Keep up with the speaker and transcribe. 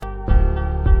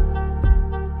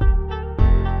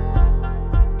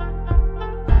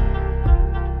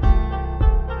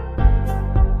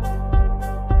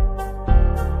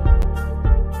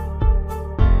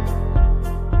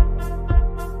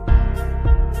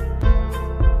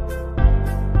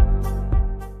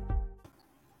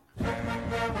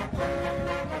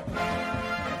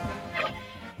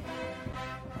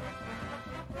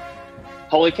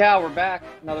Holy cow, we're back.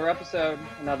 Another episode,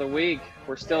 another week.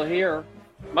 We're still here.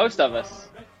 Most of us.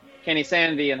 Kenny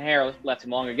Sandy and Hair left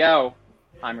him long ago.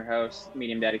 I'm your host,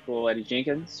 Medium Daddy Cool Eddie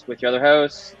Jenkins, with your other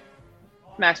host,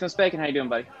 Maximus Bacon. How you doing,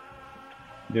 buddy?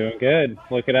 Doing good.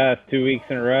 Look at us, 2 weeks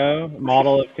in a row.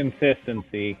 Model of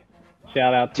consistency.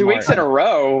 Shout out to 2 weeks in Martin. a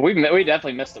row. We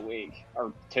definitely missed a week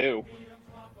or two.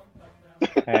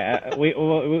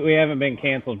 We haven't been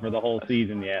canceled for the whole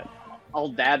season yet.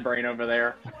 Old dad brain over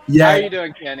there. Yeah. How are you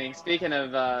doing, Kenny? Speaking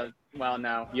of, well,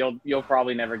 no, you'll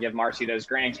probably never give Marcy those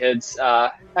grandkids.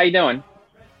 How you doing?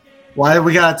 Why do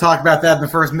we got to talk about that in the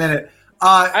first minute?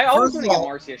 I always first want of to give all,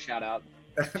 Marcy a shout out.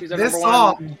 She's our this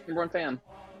number one fan.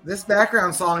 This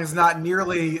background song is not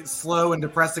nearly slow and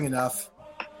depressing enough.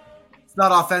 It's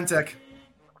not authentic.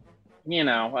 You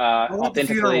know, I want the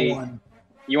funeral authentically. one.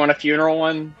 You want a funeral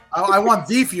one? I want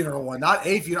the funeral one, not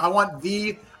a funeral. I want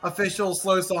the official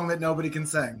slow song that nobody can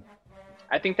sing.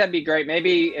 I think that'd be great.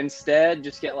 Maybe instead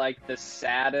just get like the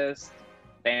saddest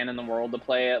band in the world to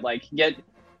play it. Like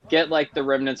get like the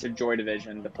Remnants of Joy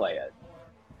Division to play it.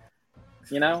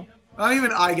 You know? Not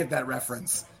even I get that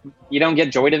reference. You don't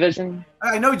get Joy Division?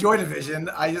 I know Joy Division.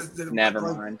 I just didn't.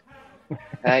 Never mind.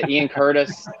 Ian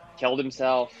Curtis killed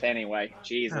himself. Anyway,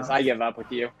 Jesus, I give up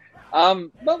with you.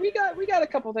 But we got a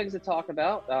couple things to talk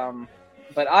about.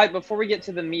 But before we get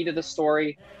to the meat of the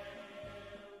story,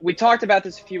 we talked about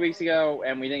this a few weeks ago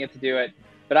and we didn't get to do it.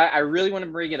 But I really want to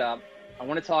bring it up. I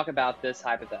want to talk about this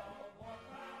hypothetical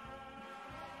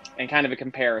and kind of a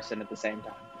comparison at the same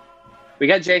time. We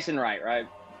got Jason Wright, right?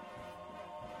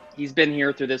 He's been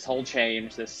here through this whole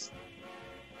change, this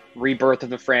rebirth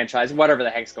of a franchise, whatever the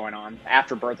heck's going on,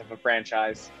 afterbirth of a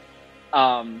franchise.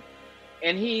 And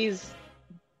he's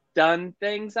done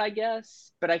things, I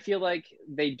guess, but I feel like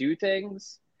they do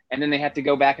things and then they have to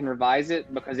go back and revise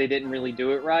it because they didn't really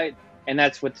do it right. And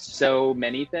that's with so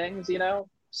many things, you know,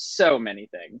 so many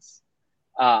things.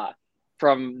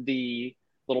 From the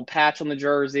little patch on the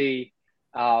jersey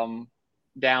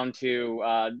down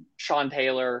to Sean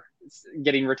Taylor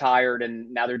getting retired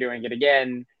and now they're doing it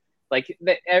again. Like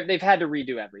they've had to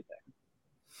redo everything.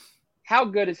 How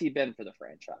good has he been for the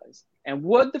franchise? And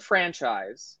what would the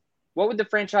franchise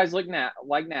look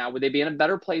like now? Would they be in a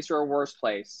better place or a worse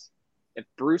place if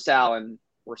Bruce Allen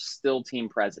were still team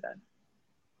president?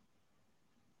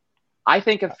 I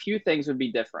think a few things would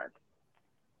be different.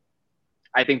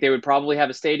 I think they would probably have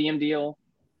a stadium deal.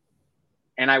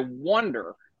 And I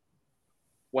wonder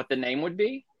what the name would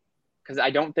be, because I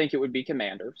don't think it would be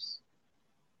Commanders.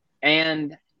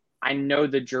 And I know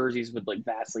the jerseys would look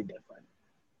vastly different.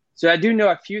 So I do know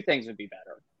a few things would be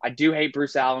better. I do hate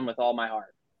Bruce Allen with all my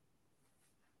heart.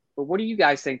 But what do you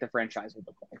guys think the franchise would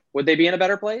look like? Would they be in a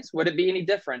better place? Would it be any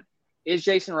different? Is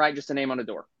Jason Wright just a name on a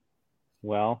door?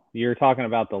 Well, you're talking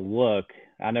about the look.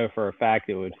 I know for a fact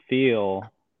it would feel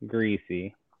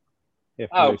greasy. If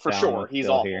Bruce for Allen sure. was He's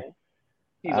still awful. here.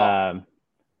 He's awful.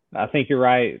 I think you're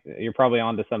right. You're probably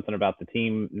onto something about the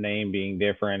team name being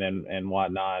different and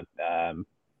whatnot. I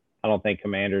don't think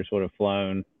Commanders would have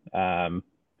flown.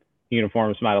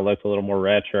 Uniforms might have looked a little more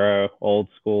retro, old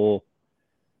school.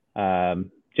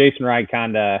 Jason Wright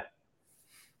kind of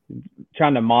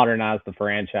trying to modernize the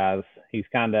franchise. He's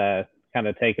kind of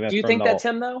taking us. Do you think that's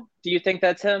him though? Do you think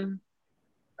that's him,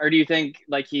 or do you think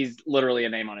like he's literally a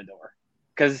name on a door?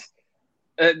 Because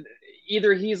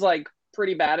either he's like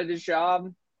pretty bad at his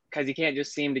job because he can't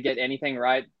just seem to get anything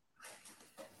right,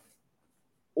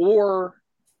 or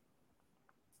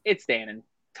it's Dan and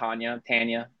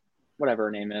Tanya, whatever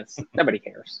her name is. Nobody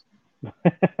cares.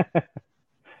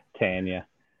 Tanya.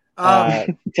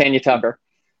 Tanya Tucker.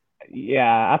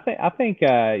 Yeah, I think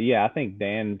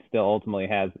Dan still ultimately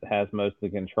has most of the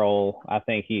control. I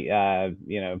think he,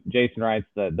 Jason Wright's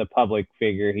the public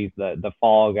figure. He's the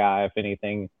fall guy. If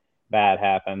anything bad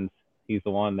happens, he's the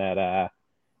one that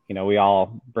we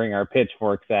all bring our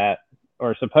pitchforks at,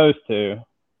 or supposed to,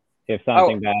 if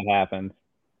something bad happens.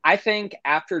 I think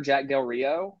after Jack Del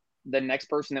Rio, the next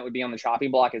person that would be on the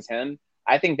chopping block is him.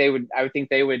 I would think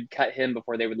they would cut him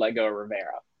before they would let go of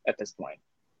Rivera at this point.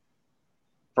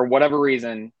 For whatever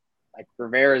reason, like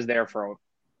Rivera is there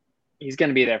he's going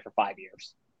to be there for 5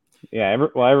 years. Yeah.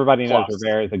 Everybody knows Plus.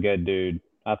 Rivera is a good dude.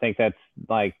 I think that's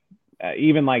like,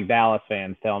 even like Dallas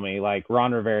fans tell me, like,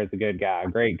 Ron Rivera is a good guy,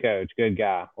 great coach, good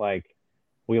guy. Like,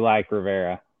 we like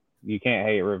Rivera. You can't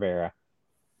hate Rivera.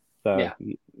 So yeah.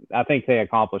 I think they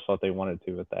accomplished what they wanted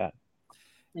to with that.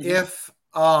 If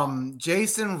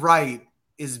Jason Wright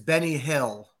is Benny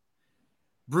Hill,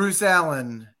 Bruce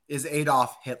Allen is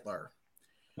Adolf Hitler.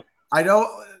 I don't.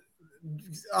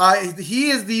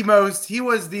 He was the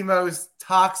most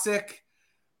toxic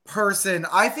person,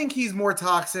 I think he's more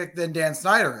toxic than Dan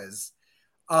Snyder is.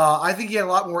 I think he had a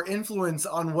lot more influence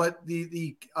on what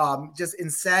the just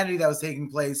insanity that was taking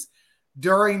place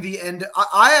during the end.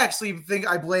 I actually think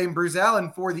I blame Bruce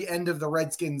Allen for the end of the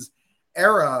Redskins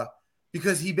era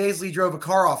because he basically drove a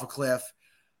car off a cliff.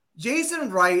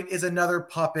 Jason Wright is another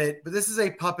puppet, but this is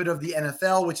a puppet of the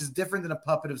NFL, which is different than a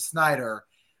puppet of Snyder.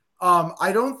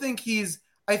 I don't think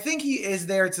I think he is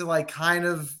there to like kind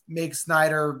of make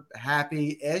Snyder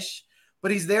happy-ish,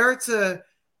 but he's there to,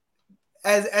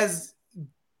 as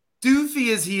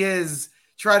doofy as he is,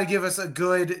 try to give us a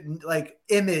good like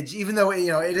image, even though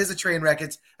it is a train wreck.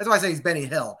 That's why I say he's Benny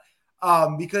Hill,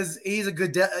 because he's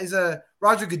a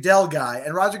Roger Goodell guy,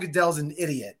 and Roger Goodell's an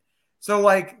idiot. So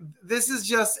like this is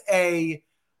just a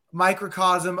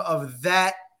microcosm of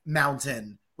that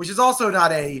mountain, which is also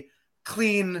not a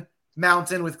clean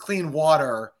mountain with clean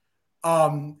water.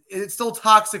 It's still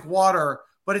toxic water,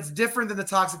 but it's different than the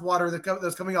toxic water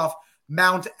that's coming off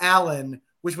Mount Allen,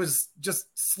 which was just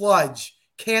sludge,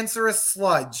 cancerous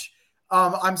sludge.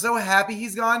 I'm so happy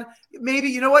he's gone. Maybe,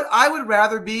 you know what? I would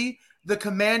rather be the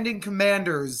Commanding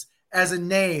Commanders as a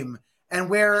name and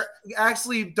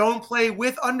actually don't play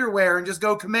with underwear and just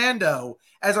go commando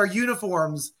as our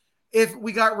uniforms if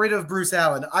we got rid of Bruce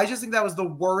Allen. I just think that was the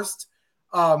worst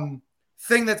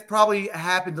thing that's probably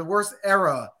happened, the worst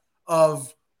era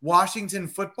of Washington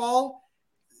football.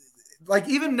 Like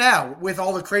even now with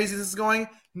all the craziness going,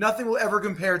 nothing will ever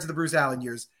compare to the Bruce Allen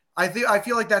years. I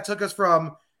feel like that took us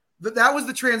from that was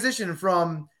the transition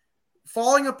from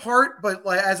falling apart, but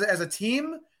like as a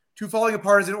team, to falling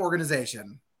apart as an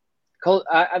organization.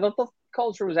 I thought the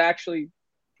culture was actually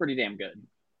pretty damn good.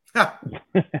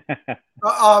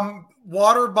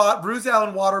 Bruce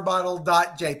Allen water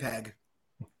bottle.jpg.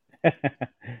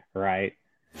 Right.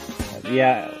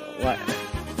 Yeah. What?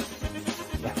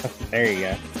 There you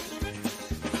go.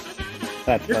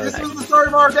 That's perfect. This was the start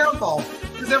of our downfall.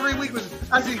 Because every week was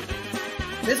actually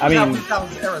this was how Bruce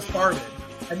Allen's era started,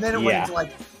 and then it went into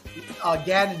like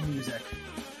Gannon music.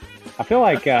 I feel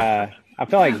like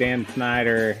Dan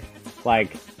Snyder,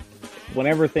 like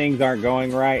whenever things aren't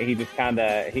going right, he just kind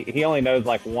of he only knows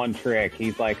like one trick.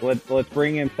 He's like, let's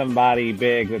bring in somebody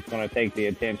big that's going to take the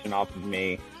attention off of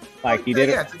me. Like he did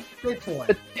it. It's a great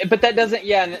point. But that doesn't.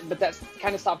 Yeah, but that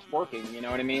kind of stops working. You know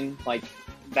what I mean? Like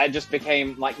that just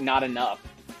became like not enough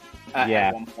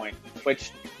at one point.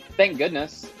 Which, thank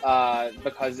goodness,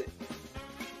 because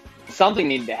something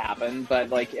needed to happen. But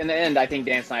like in the end, I think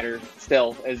Dan Snyder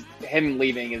still is him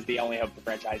leaving is the only hope the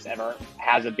franchise ever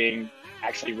has of being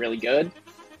actually really good.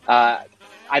 I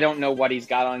don't know what he's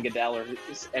got on Goodell or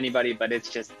anybody, but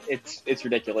it's just it's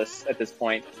ridiculous at this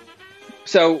point.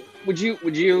 So would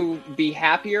you be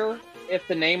happier if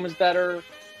the name was better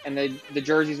and the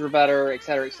jerseys were better, et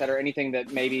cetera, anything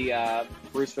that maybe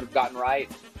Bruce would have gotten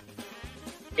right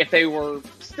if they were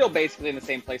still basically in the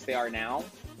same place they are now?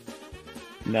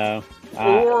 No.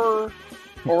 Or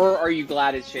are you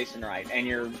glad it's Jason Wright and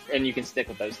you can stick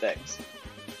with those things?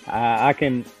 I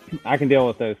can deal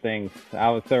with those things. I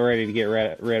was so ready to get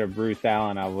rid of Bruce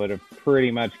Allen. I would have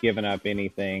pretty much given up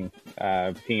anything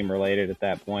team related at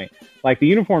that point. Like the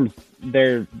uniforms,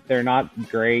 they're not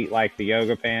great. Like the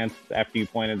yoga pants, after you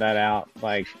pointed that out,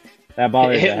 like that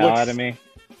bothers the hell out of me.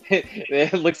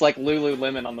 It looks like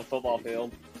Lululemon on the football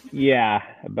field. Yeah,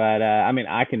 but I mean,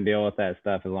 I can deal with that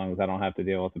stuff as long as I don't have to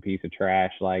deal with a piece of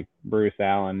trash like Bruce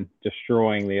Allen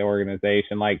destroying the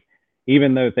organization. Like,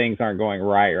 even though things aren't going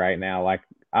right now, like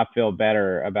I feel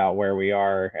better about where we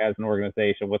are as an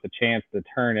organization with a chance to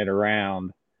turn it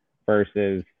around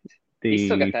versus He's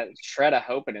still got that shred of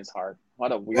hope in his heart.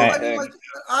 What a weird thing.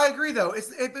 I agree, though.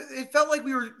 It felt like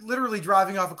we were literally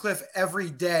driving off a cliff every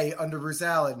day under Bruce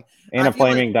Allen. In a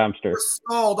flaming dumpster. We're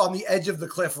stalled on the edge of the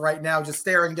cliff right now, just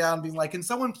staring down, being like, can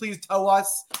someone please tow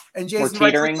us? And Jason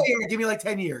Wright's like, hey, give me like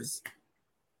 10 years.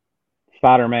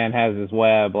 Spider-Man has his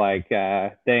web like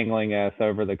dangling us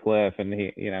over the cliff, and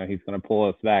he's going to pull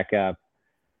us back up.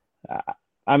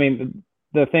 I mean,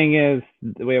 the thing is,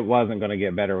 it wasn't going to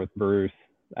get better with Bruce.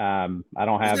 I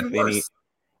don't have any.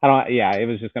 It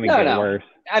was just going to get worse.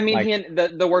 I mean,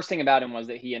 the worst thing about him was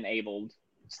that he enabled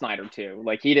Snyder too.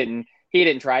 Like he didn't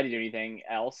try to do anything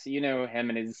else. You know, him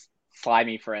and his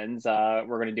slimy friends were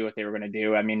going to do what they were going to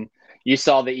do. I mean, you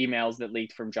saw the emails that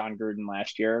leaked from John Gruden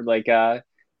last year. Like,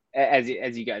 as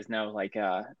you guys know, like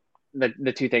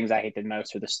the two things I hate the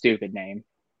most are the stupid name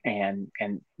and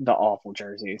the awful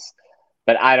jerseys.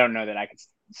 But I don't know that I could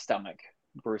stomach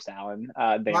Bruce Allen.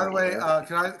 By the way,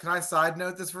 can I side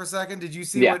note this for a second? Did you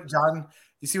see what John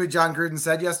Gruden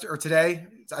said yesterday or today?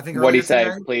 I think. What did he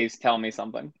say? Please tell me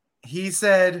something. He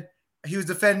said he was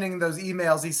defending those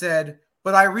emails. He said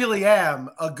but I really am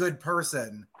a good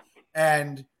person.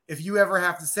 And if you ever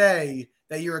have to say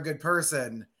that you're a good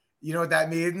person, you know what that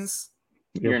means?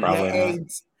 You're not. probably You not.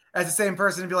 ain't as the same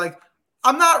person to be like,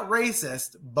 I'm not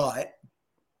racist, but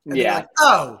and they're Yeah. like,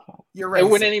 oh, you're And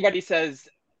when racist. anybody says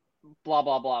blah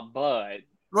blah blah, but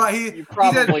Right. you He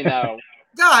probably said, know.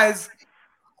 guys,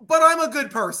 but I'm a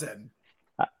good person.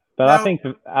 But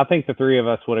No. I think the three of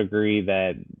us would agree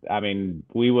that, I mean,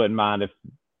 we wouldn't mind if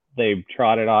they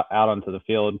trotted out onto the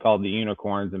field and called the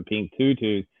unicorns and pink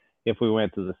tutus if we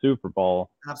went to the Super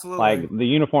Bowl. Absolutely. Like the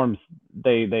uniforms,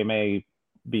 they may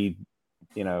be,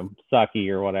 sucky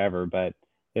or whatever, but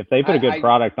if they put a good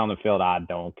product on the field, I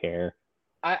don't care.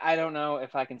 I don't know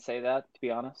if I can say that, to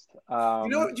be honest.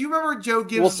 Do you remember Joe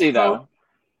Gibbs? We'll see though.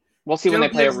 We'll see when they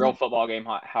play a real Gibbs, football game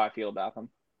how I feel about them.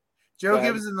 Joe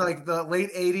Gibbs in like the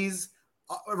late 80s,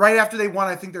 right after they won,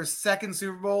 I think, their second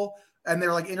Super Bowl, and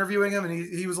they're like interviewing him, and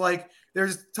he was like, they're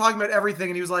just talking about everything,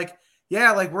 and he was like,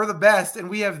 yeah, like we're the best, and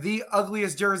we have the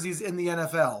ugliest jerseys in the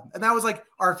NFL. And that was like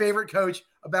our favorite coach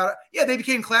about it. Yeah, they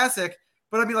became classic,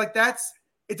 but I mean, like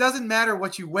it doesn't matter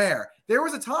what you wear. There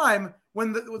was a time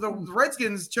when the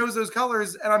Redskins chose those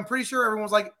colors, and I'm pretty sure everyone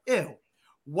was like, ew,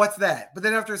 what's that? But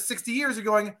then after 60 years, you're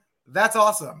going, that's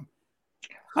awesome.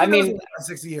 I mean,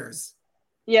 60 years.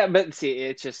 Yeah, but see,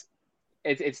 it's just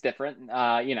it's different.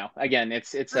 Again,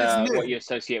 it's what you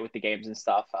associate with the games and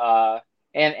stuff,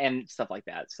 and stuff like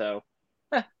that. So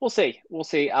we'll see.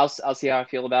 I'll see how I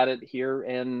feel about it here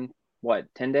in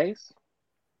 10 days,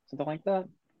 something like that.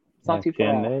 It's not too far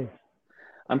off.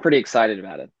 I'm pretty excited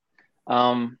about it.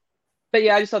 But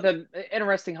yeah, I just thought that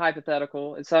interesting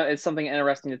hypothetical. It's something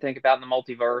interesting to think about in the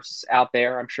multiverse out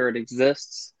there. I'm sure it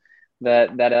exists.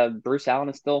 That Bruce Allen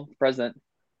is still president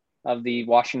of the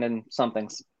Washington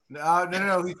somethings.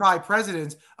 No. He's probably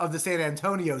president of the San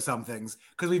Antonio somethings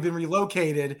because we've been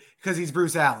relocated because he's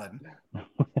Bruce Allen.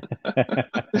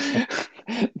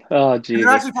 Oh, geez. They're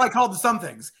actually probably called the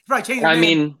somethings. He probably changed their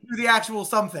name to the actual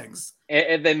somethings.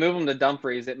 If they move them to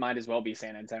Dumfries, it might as well be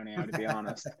San Antonio, to be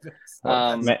honest.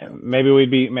 Maybe we'd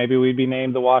be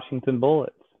named the Washington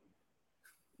Bullets.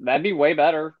 That'd be way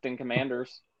better than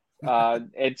Commanders.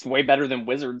 It's way better than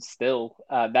Wizards still.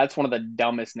 That's one of the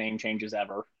dumbest name changes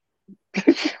ever.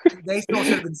 They still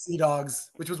should have been Sea Dogs,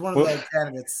 which was one of the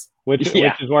candidates. Which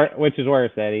is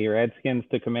worse, Eddie? Redskins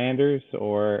to Commanders,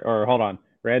 or hold on,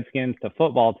 Redskins to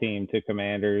football team to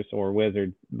Commanders, or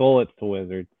Bullets to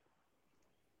Wizards?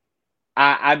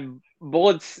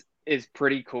 Bullets is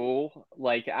pretty cool.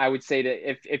 Like I would say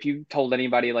that if you told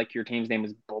anybody like your team's name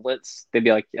is Bullets, they'd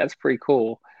be like, yeah, that's pretty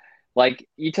cool. Like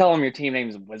you tell them your team name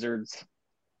is Wizards,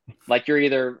 like you're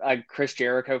either a Chris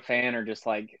Jericho fan or just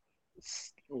like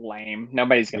lame.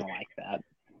 Nobody's gonna like that.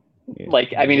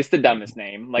 Like I mean, it's the dumbest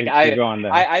name. Like I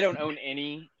don't own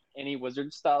any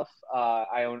Wizard stuff.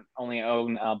 I only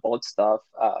own Bullet stuff.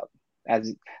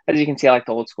 As you can see, I like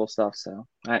the old school stuff. So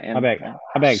I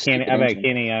bet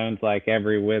Kenny owns like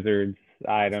every Wizards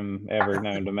item ever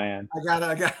known to man. I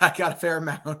got a fair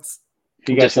amount.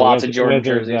 You got lots of Jordan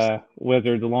jerseys.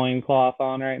 Wizards loincloth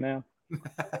on right now.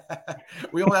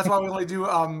 That's why we only do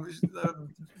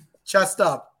chest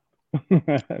up. Thank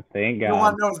God. You don't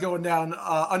want to know what's going down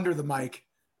under the mic.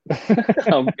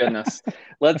 Oh goodness.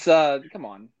 Let's come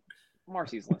on.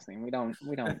 Marcy's listening. We don't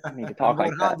need to talk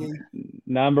like that.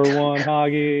 Number one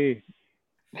Hoggy.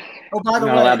 Oh, by the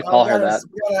way, allowed to call her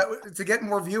that. To get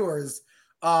more viewers,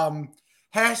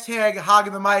 hashtag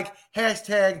hogging the mic,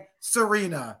 hashtag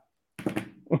Serena.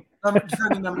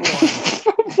 Number one.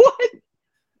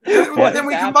 What? Then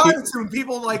we combine the two, and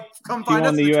people like come find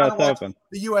us. The U.S. Open.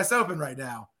 The U.S. Open right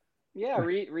now. Yeah,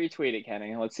 retweet it,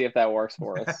 Kenny. Let's see if that works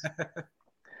for us.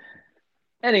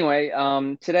 Anyway,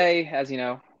 today, as you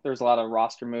know, there's a lot of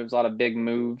roster moves, a lot of big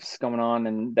moves going on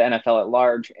in the NFL at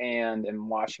large, and in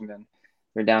Washington,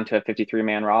 they're down to a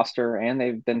 53-man roster, and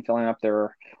they've been filling up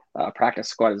their practice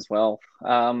squad as well.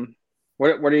 What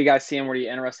are you guys seeing? What are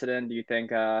you interested in? Do you think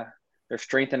they're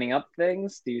strengthening up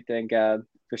things? Do you think there's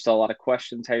still a lot of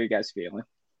questions? How are you guys feeling?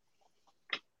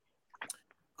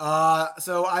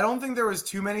 So I don't think there was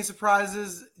too many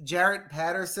surprises. Jarrett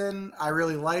Patterson, I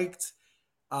really liked.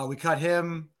 We cut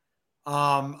him.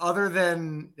 Other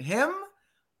than him,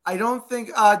 I don't think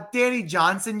Danny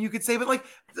Johnson you could say, but like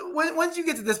once you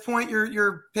get to this point,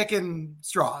 you're picking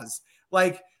straws.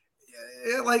 Like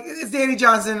is Danny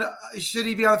Johnson? Should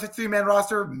he be on a 53-man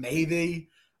roster? Maybe.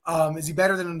 Is he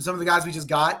better than some of the guys we just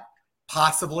got?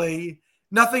 Possibly.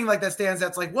 Nothing like that stands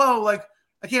out's like, whoa, like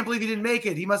I can't believe he didn't make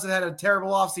it. He must have had a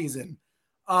terrible offseason.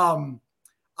 I'm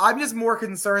just more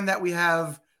concerned that we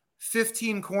have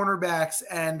 15 cornerbacks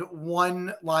and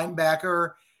one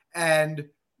linebacker, and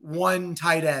one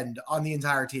tight end on the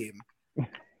entire team.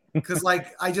 Because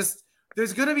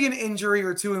there's going to be an injury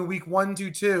or two in week 1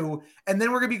 to 2, and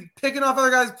then we're going to be picking off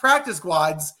other guys' practice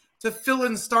squads to fill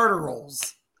in starter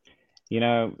roles.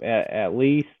 At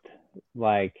least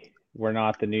we're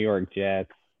not the New York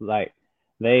Jets.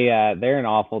 They're an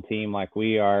awful team like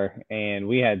we are, and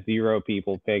we had 0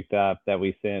 people picked up that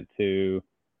we sent to,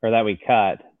 or that we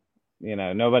cut.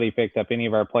 Nobody picked up any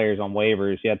of our players on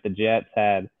waivers, yet the Jets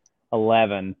had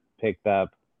 11 picked up.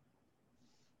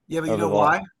 Yeah, but you know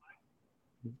why?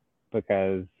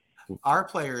 Because our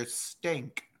players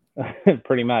stink.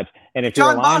 Pretty much. And if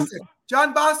John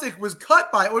Bostic was cut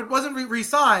wasn't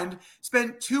re-signed,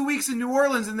 spent 2 weeks in New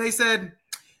Orleans, and they said,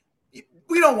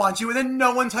 we don't want you. And then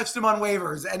no one touched him on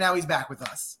waivers, and now he's back with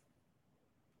us.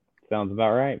 Sounds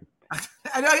about right.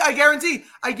 And I guarantee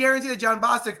that John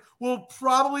Bostic will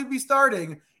probably be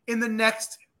starting in the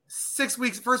next 6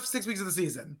 weeks, first 6 weeks of the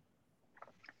season.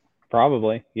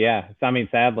 Probably, yeah. I mean,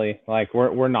 sadly,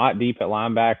 we're not deep at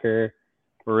linebacker.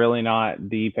 We're really not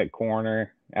deep at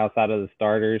corner outside of the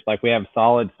starters. We have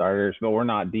solid starters, but we're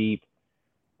not deep.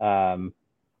 But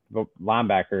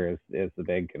linebacker is the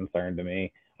big concern to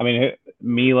me. I mean,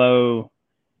 Milo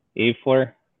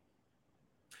Eifler.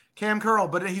 Cam Curl,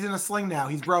 but he's in a sling now.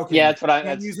 He's broken. Yeah, that's what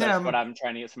I'm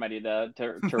trying to get somebody to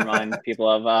remind people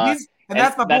of.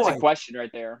 That's my boy. That's a question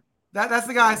right there. That's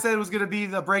the guy I said was going to be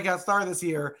the breakout star this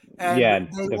year. And yeah,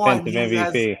 defensive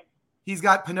MVP. He's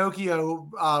got Pinocchio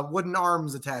wooden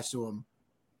arms attached to him.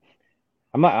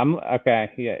 I'm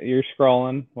okay. Yeah, you're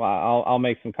scrolling. Well, I'll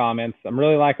make some comments. I'm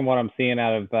really liking what I'm seeing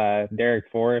out of Derek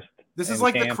Forrest. This is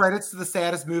like the credits to the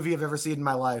saddest movie I've ever seen in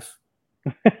my life.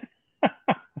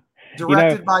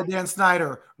 Directed by Dan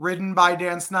Snyder, written by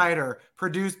Dan Snyder,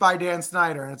 produced by Dan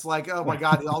Snyder. And it's like, oh my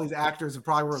God, all these actors have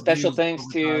probably were special thanks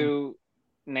to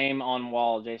name on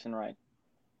wall, Jason Wright.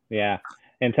 Yeah.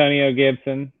 Antonio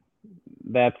Gibson.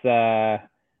 That's our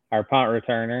punt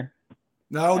returner.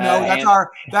 No,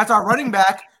 that's our running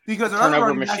back because our other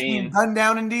running back being gunned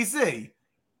down in DC.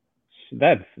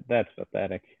 That's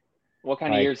pathetic. What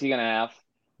kind of year is he gonna have?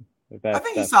 I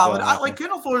think he's solid.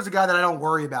 Kendall Fuller's a guy that I don't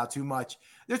worry about too much.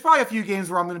 There's probably a few games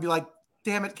where I'm going to be like,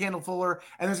 damn it, Kendall Fuller.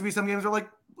 And there's going to be some games where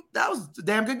that was a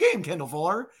damn good game, Kendall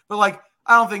Fuller. But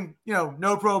I don't think,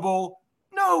 no Pro Bowl.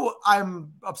 No,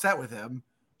 I'm upset with him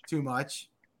too much.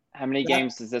 How many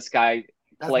games does this guy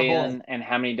play in, and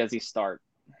how many does he start?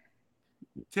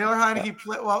 Taylor Heineke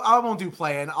well, I won't do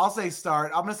play in. I'll say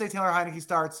start. I'm going to say Taylor Heineke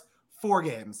starts 4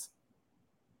 games.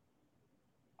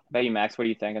 Bet you, Max, what are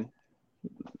you thinking?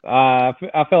 I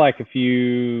feel like if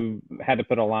you had to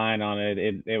put a line on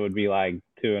it would be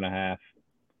 2.5.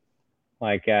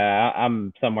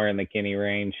 I'm somewhere in the Kenny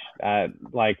range.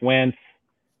 Wentz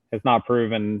has not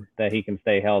proven that he can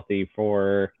stay healthy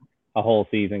for a whole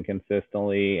season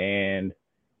consistently, and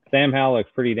Sam Howell looks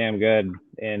pretty damn good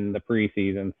in the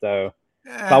preseason. So,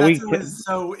 that's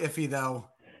so iffy though.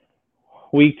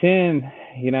 Week 10,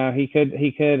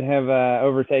 he could have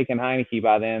overtaken Heineke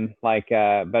by then.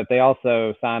 But they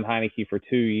also signed Heineke for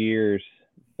 2 years,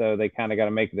 so they kind of got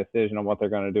to make a decision on what they're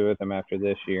going to do with him after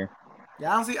this year.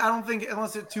 Yeah, I don't think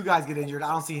unless 2 guys get injured,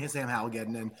 I don't see Sam Howell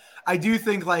getting in. I do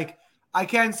think I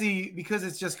can see, because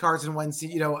it's just Carson Wentz,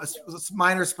 a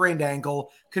minor sprained ankle,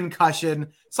 concussion,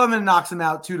 something knocks him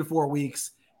out 2 to 4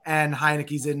 weeks, and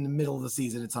Heineke's in the middle of the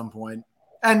season at some point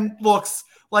and looks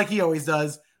like he always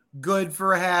does. Good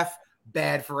for a half,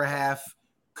 bad for a half.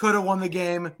 Could have won the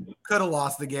game, could have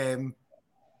lost the game.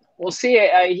 We'll see.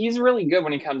 He's really good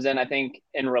when he comes in, I think,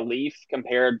 in relief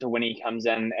compared to when he comes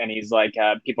in and he's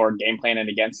people are game planning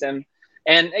against him.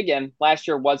 And again, last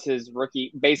year was his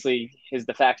basically his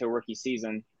de facto rookie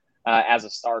season as a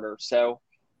starter. So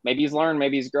maybe he's learned,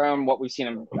 maybe he's grown. What we've seen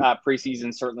in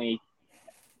preseason certainly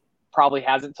probably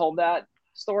hasn't told that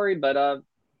story, but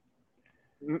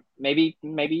maybe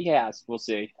he has. We'll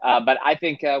see. But I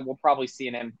think we'll probably see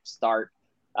him start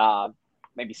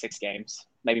maybe 6 games,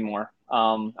 maybe more.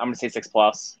 I'm going to say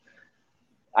 6+.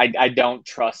 I don't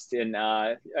trust in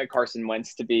Carson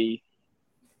Wentz to be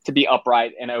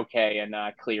upright and okay and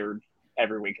cleared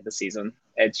every week of the season.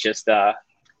 It's just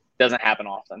doesn't happen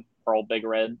often for old Big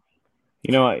Red.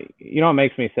 You know what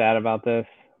makes me sad about this?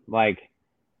 I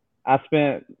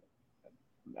spent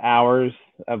hours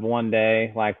of one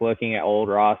day looking at old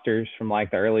rosters from the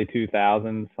early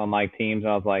 2000s on teams.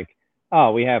 I was like,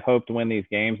 oh, we have hope to win these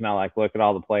games. And I look at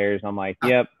all the players. And I'm like,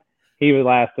 yep, he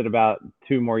lasted about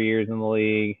 2 more years in the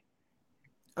league.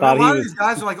 A lot of these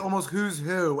guys are almost who's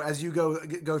who as you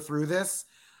go through this.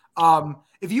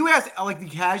 If you ask the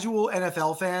casual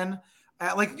NFL fan,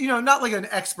 not an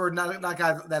expert, not a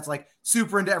guy that's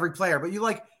super into every player, but you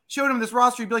showed him this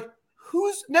roster, you'd be like,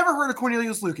 who's never heard of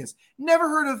Cornelius Lucas? Never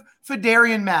heard of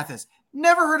Fedarian Mathis?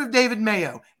 Never heard of David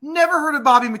Mayo? Never heard of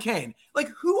Bobby McCain? Like,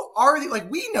 who are they? Like,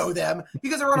 we know them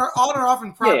because they're on our on and off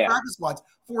in practice squads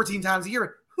 14 times a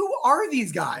year. Who are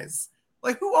these guys?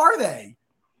 Like, who are they?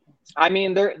 I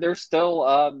mean, they're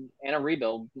still in a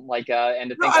rebuild. Like, and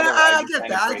to think I get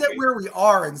that. I get where we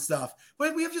are and stuff.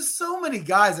 But we have just so many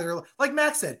guys that are, like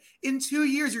Max said, in 2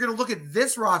 years, you're going to look at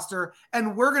this roster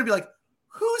and we're going to be like,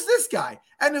 who's this guy?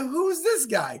 And who's this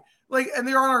guy? Like, and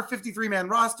they're on our 53-man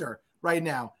roster right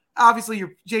now. Obviously,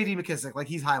 you're J.D. McKissic, like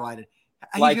he's highlighted.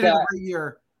 He's like, going to have a great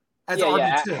year as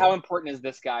RB2. How important is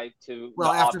this guy to the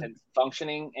offense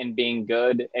functioning and being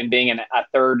good and being a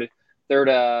third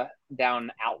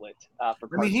down outlet for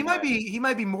Carson? I mean, he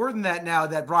might be more than that now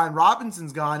that Brian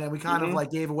Robinson's gone and we kind of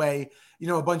like gave away,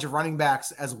 a bunch of running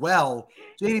backs as well.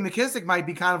 J.D. McKissic might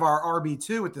be kind of our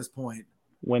RB2 at this point.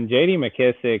 When J.D.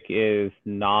 McKissic is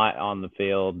not on the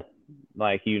field,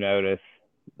 like you notice,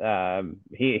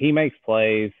 he makes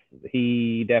plays.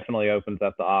 He definitely opens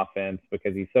up the offense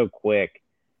because he's so quick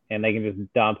and they can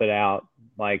just dump it out.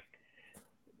 Like,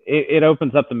 it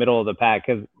opens up the middle of the pack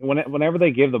because whenever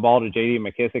they give the ball to J.D.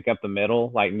 McKissic up the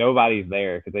middle, like nobody's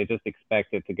there because they just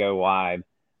expect it to go wide.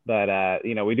 But,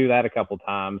 we do that a couple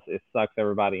times. It sucks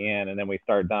everybody in, and then we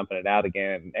start dumping it out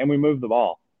again, and we move the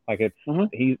ball. Like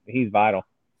he's vital.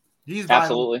 He's vital.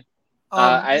 Absolutely.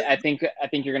 I think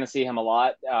you're going to see him a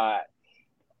lot.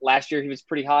 Last year he was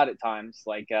pretty hot at times.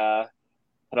 Like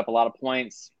put up a lot of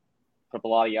points, put up a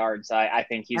lot of yards. I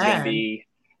think he's going to be,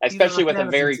 especially with a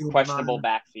very questionable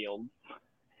backfield.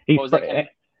 I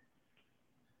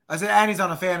said, and he's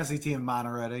on a fantasy team of mine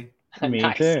already.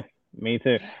 Me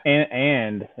too.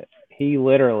 And he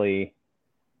literally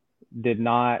did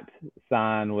not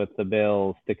sign with the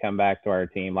Bills to come back to our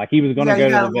team. Like he was going to go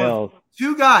to the Bills.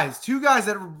 Two guys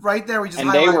that right there we just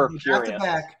highlighted. They were furious. Back to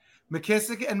back.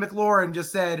 McKissic and McLaurin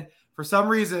just said, for some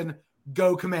reason,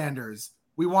 go Commanders.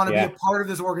 We want to be a part of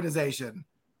this organization.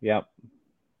 Yep.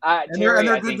 Terry,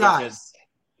 they're good guys.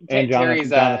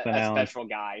 Terry's a special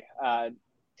guy.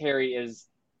 Terry is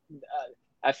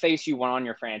a face you want on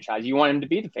your franchise. You want him to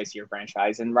be the face of your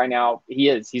franchise. And right now he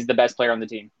is. He's the best player on the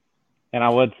team. And I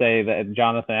would say that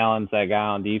Jonathan Allen's that guy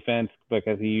on defense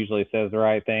because he usually says the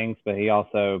right things, but he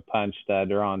also punched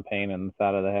Daron Payne in the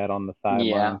side of the head on the sideline.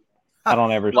 Yeah. I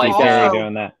don't ever see Terry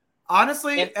doing that.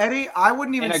 Honestly, Eddie, I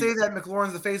wouldn't even say that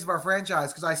McLaurin's the face of our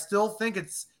franchise because I still think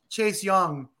it's Chase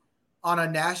Young on a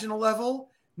national level.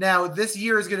 Now, this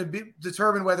year is going to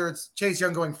determine whether it's Chase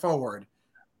Young going forward.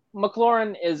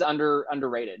 McLaurin is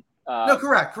underrated. No,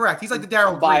 correct. He's like the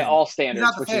Darryl by Green. all standards,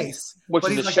 he's not the face, which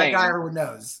but is he's a like shame. That guy everyone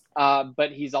knows.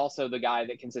 But he's also the guy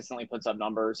that consistently puts up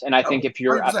numbers. And I think if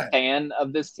you're 100%. A fan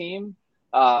of this team,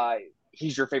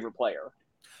 he's your favorite player.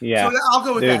 Yeah, so I'll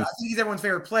go with that. I think he's everyone's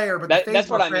favorite player, but that's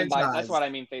what I mean that's what I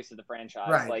mean. Face of the franchise,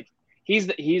 right. Like he's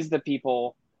the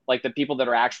people, like the people that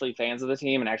are actually fans of the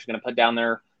team and actually going to put down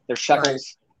their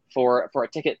shekels for a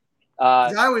ticket.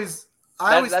 I always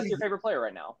that's think, your favorite player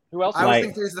right now. Who else? I always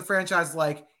think face of the franchise,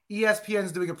 like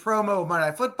ESPN's doing a promo of Monday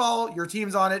Night Football. Your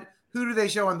team's on it. Who do they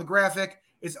show on the graphic?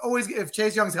 It's always if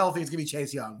Chase Young's healthy, it's gonna be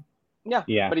Chase Young.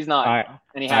 Yeah, but he's not,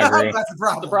 and he has that's the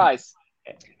problem. Surprise.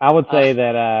 I would say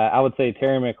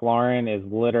Terry McLaurin is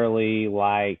literally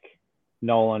like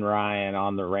Nolan Ryan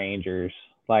on the Rangers.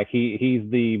 Like he's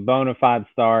the bona fide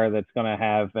star that's going to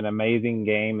have an amazing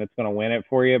game that's going to win it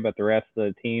for you, but the rest of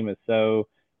the team is so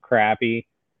crappy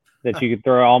that you could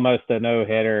throw almost a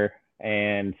no-hitter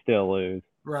and still lose.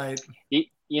 Right.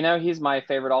 He's my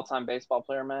favorite all-time baseball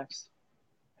player, Max.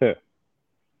 Who?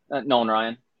 Nolan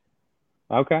Ryan.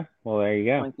 Okay. Well, there you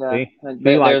go.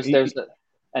 There's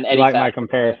an Eddie. You like my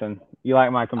comparison. You like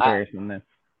my comparison then.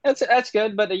 That's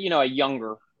good, but a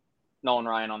younger Nolan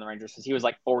Ryan on the Rangers because he was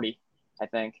like 40, I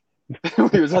think. When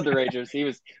he was on the Rangers. He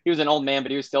was an old man,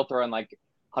 but he was still throwing like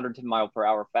 110 mile per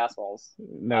hour fastballs.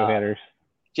 No hitters.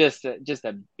 Just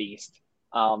a beast.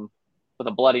 With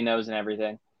a bloody nose and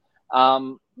everything.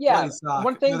 One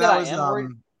thing that I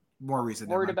am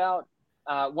worried about.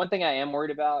 One thing I am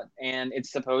worried about, and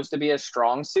it's supposed to be a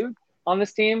strong suit on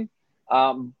this team,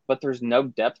 but there's no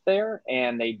depth there,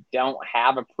 and they don't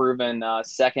have a proven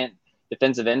second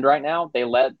defensive end right now. They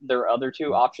let their other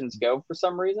two options go for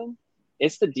some reason.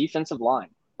 It's the defensive line.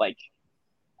 Like,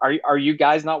 are you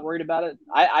guys not worried about it?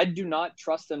 I do not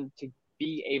trust them to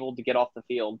be able to get off the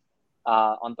field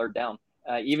on third down.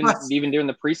 Even during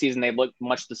the preseason, they looked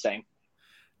much the same.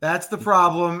 That's the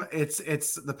problem. It's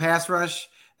the pass rush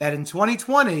that in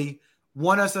 2020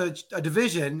 won us a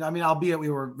division. I mean, albeit we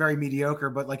were very mediocre,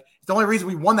 but like the only reason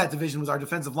we won that division was our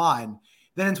defensive line.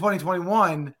 Then in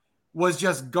 2021, was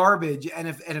just garbage. And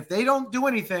if they don't do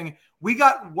anything, we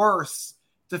got worse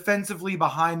defensively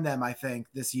behind them, I think,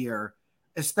 this year.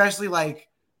 Especially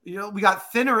we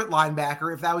got thinner at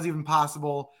linebacker, if that was even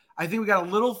possible. I think we got a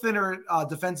little thinner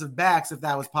defensive backs, if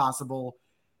that was possible.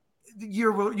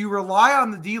 You rely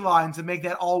on the D-line to make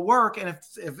that all work. And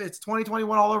if it's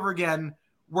 2021 all over again,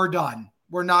 we're done.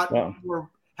 We're not. Yeah. We're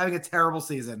having a terrible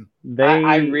season.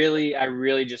 I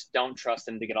really just don't trust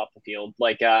them to get off the field.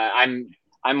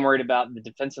 I'm worried about the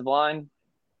defensive line.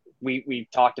 We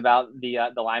talked about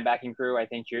the linebacking crew. I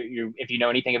think you if you know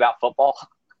anything about football,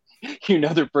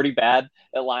 they're pretty bad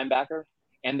at linebacker,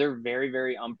 and they're very,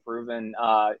 very unproven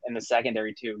in the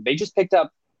secondary too. They just picked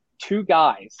up 2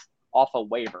 guys off of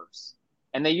waivers,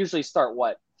 and they usually start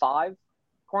 5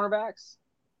 cornerbacks.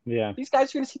 Yeah, these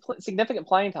guys are going to see significant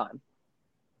playing time,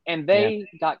 and they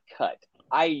got cut.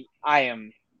 I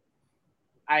am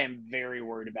very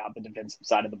worried about the defensive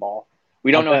side of the ball.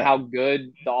 We don't know how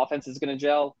good the offense is going to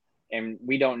gel, and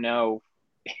we don't know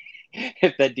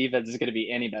if that defense is going to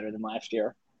be any better than last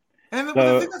year. And the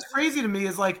thing that's crazy to me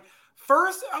is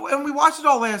first, and we watched it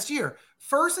all last year,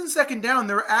 first and second down,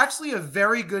 they're actually a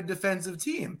very good defensive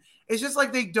team. It's just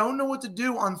they don't know what to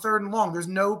do on third and long.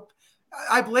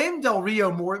 I blame Del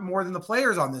Rio more than the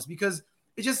players on this, because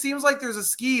it just seems like there's a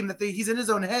scheme that he's in his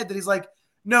own head that he's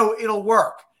no, it'll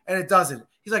work. And it doesn't.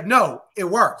 He's no, it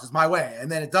works. It's my way. And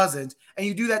then it doesn't. And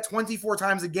you do that 24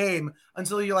 times a game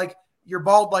until you're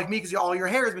bald like me because all your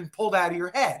hair has been pulled out of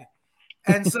your head.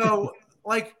 And so,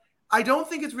 I don't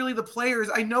think it's really the players.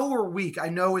 I know we're weak. I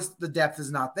know the depth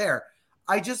is not there.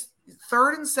 I just,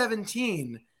 3rd and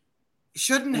 17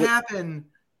 shouldn't happen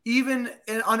even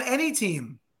on any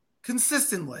team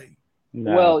consistently.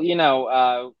 No.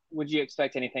 Well, would you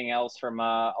expect anything else from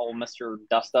old Mr.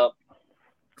 Dust Up?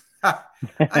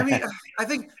 I mean, I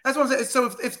think that's what I'm saying. So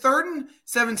if 3rd and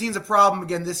 17 is a problem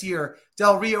again this year,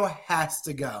 Del Rio has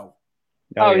to go.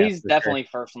 He's definitely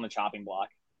first on the chopping block.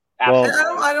 Absolutely.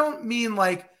 Well, I don't mean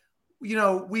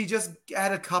we just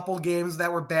had a couple games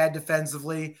that were bad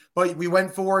defensively, but we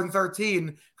went 4 and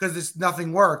 13 because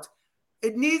nothing worked.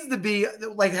 It needs to be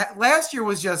last year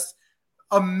was just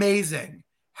amazing.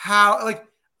 How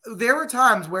there were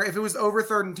times where if it was over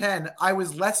 3rd and 10, I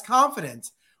was less confident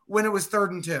when it was 3rd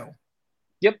and 2.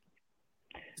 Yep.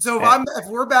 So if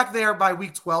we're back there by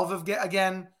week 12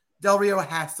 again, Del Rio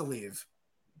has to leave.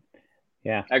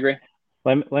 Yeah, I agree.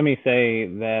 Let me say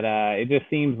that it just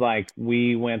seems like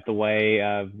we went the way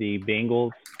of the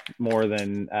Bengals more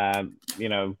than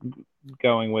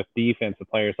going with defensive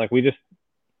players. We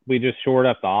just shored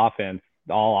up the offense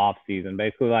all off season.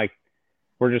 Basically,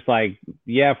 we're just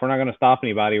if we're not going to stop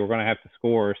anybody, we're going to have to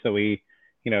score. So we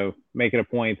make it a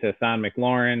point to sign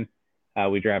McLaurin.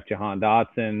 We draft Jahan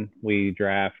Dotson. We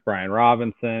draft Brian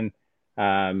Robinson.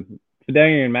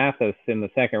 Darian Mathis in the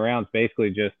second round is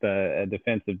basically just a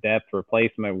defensive depth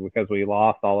replacement because we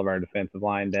lost all of our defensive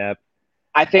line depth.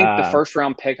 I think the first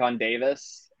round pick on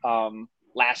Davis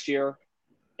last year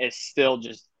is still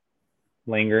just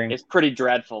lingering. It's pretty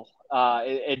dreadful.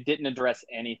 It didn't address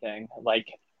anything.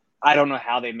 I don't know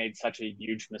how they made such a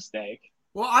huge mistake.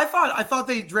 Well, I thought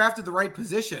they drafted the right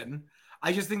position.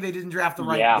 I just think they didn't draft the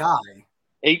right guy.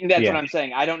 That's what I'm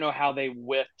saying. I don't know how they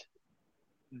whiffed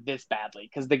this badly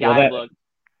because the guy looked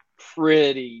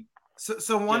pretty.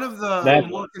 So one of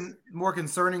the more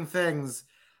concerning things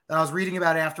that I was reading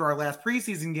about after our last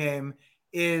preseason game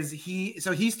is he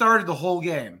started the whole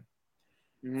game,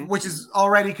 which is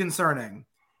already concerning.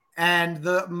 And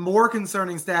the more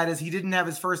concerning stat is he didn't have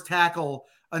his first tackle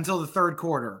until the 3rd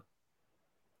quarter.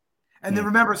 And then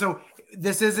remember, so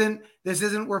this isn't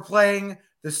we're playing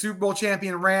the Super Bowl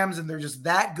champion Rams and they're just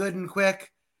that good and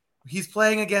quick. He's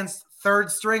playing against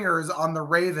 3rd stringers on the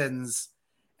Ravens,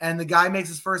 and the guy makes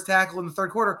his first tackle in the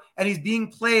 3rd quarter, and he's being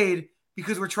played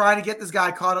because we're trying to get this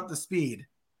guy caught up to speed.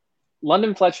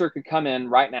 London Fletcher could come in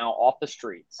right now off the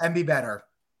streets and be better.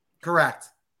 Correct.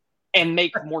 And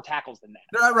make more tackles than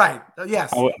that. Right.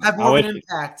 Yes. Have more of an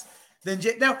impact than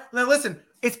now listen,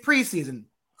 it's preseason.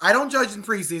 I don't judge in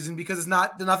preseason because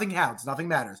nothing counts. Nothing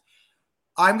matters.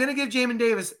 I'm going to give Jamin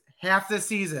Davis half this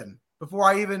season before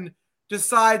I even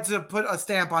decide to put a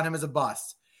stamp on him as a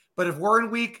bust. But if we're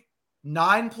in week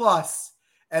 9+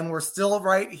 and we're still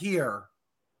right here,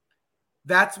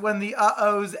 that's when the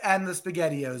uh-ohs and the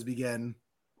SpaghettiOs begin.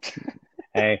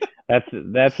 Hey, that's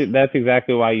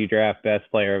exactly why you draft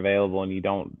best player available and you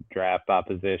don't draft by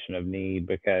position of need,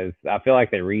 because I feel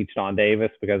like they reached on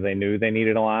Davis because they knew they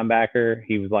needed a linebacker.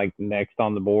 He was next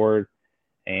on the board,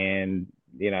 and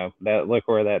look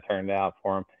where that turned out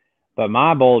for him. But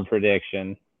my bold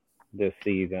prediction this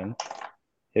season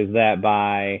is that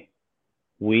by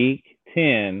week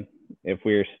 10, if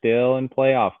we're still in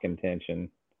playoff contention,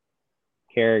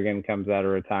 Kerrigan comes out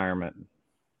of retirement.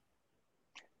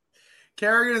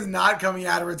 Kerrigan is not coming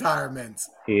out of retirement.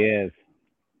 He is.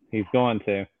 He's going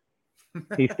to.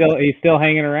 He's still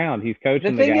hanging around. He's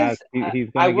coaching the guys. He's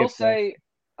going to I will say,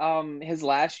 his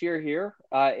last year here,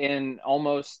 in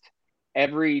almost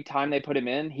every time they put him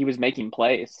in, he was making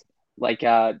plays. Like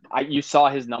you saw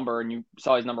his number, and you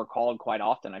saw his number called quite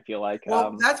often. I feel like.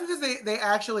 Well, that's because they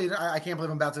actually. I can't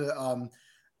believe I'm about to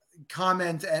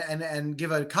comment and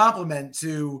give a compliment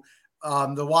to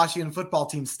the Washington football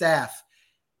team staff.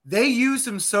 They used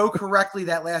him so correctly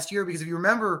that last year because if you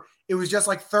remember, it was just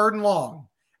like 3rd and long,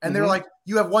 and they're like,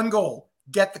 "You have one goal,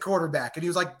 get the quarterback," and he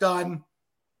was like, "Done."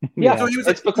 Yeah, so he was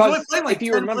only playing like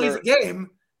 10 plays a game,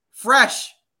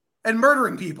 fresh and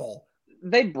murdering people.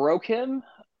 They broke him.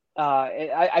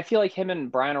 I feel like him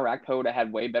and Brian Orakpo would have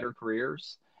had way better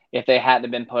careers if they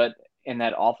hadn't been put in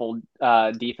that awful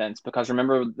defense. Because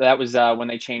remember, that was when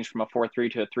they changed from a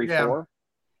 4-3 to a 3-4. Yeah.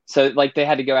 So like they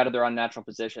had to go out of their unnatural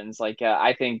positions. Like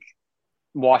I think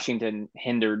Washington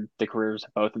hindered the careers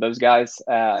of both of those guys.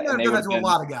 And they would have been a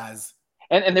lot of guys.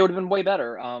 And they would have been way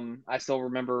better. I still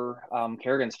remember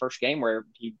Kerrigan's first game where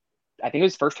I think it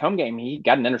was his first home game. He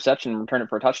got an interception and returned it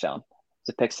for a touchdown. It's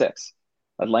a pick 6.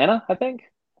 Atlanta, I think.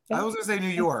 I was going to say New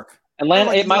York.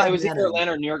 Atlanta. It was either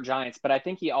Atlanta or New York Giants, but I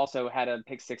think he also had a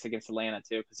pick 6 against Atlanta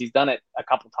too, because he's done it a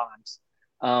couple times.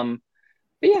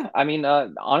 But yeah, I mean,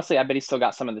 honestly, I bet he's still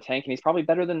got some in the tank, and he's probably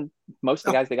better than most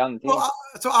of the guys they got on the team. Well,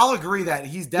 so I'll agree that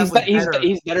he's definitely better.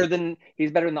 He's better than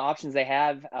the options they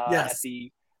have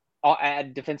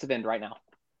at defensive end right now.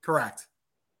 Correct.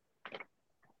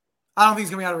 I don't think he's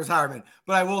coming out of retirement,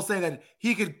 but I will say that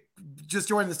he could just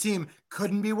join this team.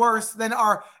 Couldn't be worse than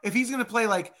if he's going to play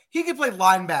he could play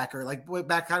linebacker, like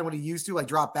back kind of what he used to, like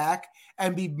drop back,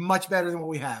 and be much better than what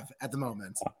we have at the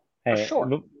moment. Hey,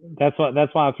 sure. That's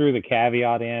why I threw the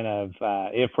caveat in of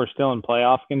if we're still in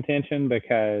playoff contention,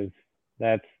 because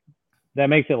that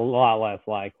makes it a lot less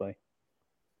likely.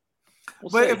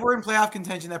 But if we're in playoff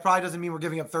contention, that probably doesn't mean we're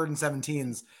giving up 3rd and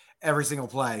 17s every single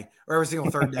play or every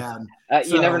single 3rd down.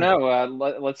 You never know.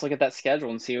 Let's look at that schedule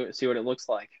and see what it looks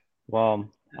like. Well,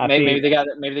 maybe they got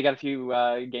a few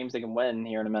games they can win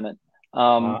here in a minute.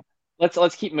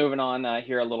 Let's keep moving on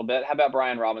here a little bit. How about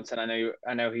Brian Robinson? I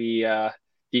know he.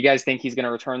 Do you guys think he's going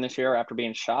to return this year after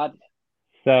being shot?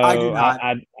 So I do not.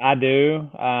 I do,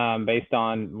 based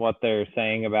on what they're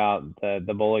saying about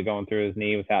the bullet going through his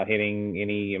knee without hitting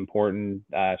any important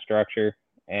structure.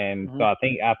 And so I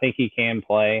think he can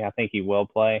play. I think he will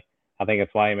play. I think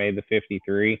that's why he made the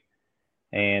 53.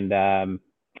 And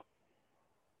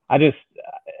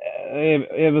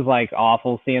it was like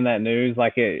awful seeing that news.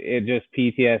 Like it just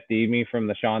PTSD'd me from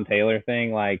the Sean Taylor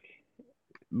thing. Like,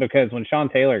 because when Sean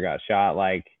Taylor got shot,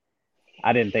 like,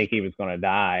 I didn't think he was going to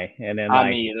die. And then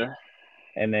me either.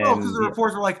 And then because the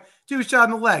reports were like, dude shot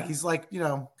in the leg. He's like,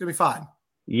 gonna be fine.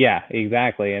 Yeah,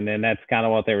 exactly. And then that's kind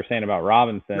of what they were saying about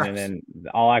Robinson. Right. And then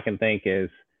all I can think is,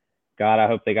 God, I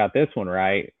hope they got this one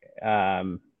right.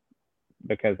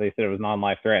 Because they said it was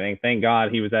non-life threatening. Thank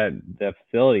God he was at the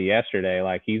facility yesterday.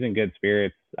 Like, he's in good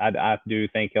spirits. I do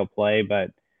think he'll play,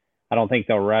 but I don't think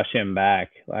they'll rush him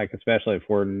back, like, especially if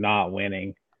we're not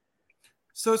winning.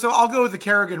 So I'll go with the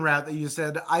Kerrigan route that you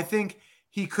said. I think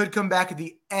he could come back at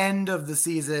the end of the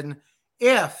season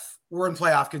if we're in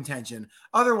playoff contention.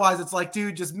 Otherwise, it's like,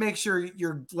 dude, just make sure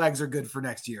your legs are good for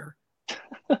next year.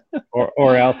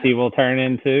 or else he will turn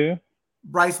into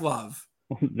Bryce Love.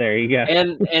 There you go.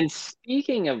 And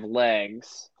speaking of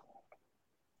legs,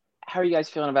 how are you guys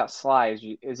feeling about Sly?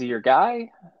 Is he your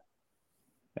guy?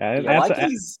 At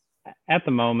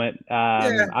the moment,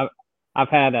 yeah. I've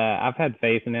had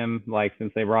faith in him, like,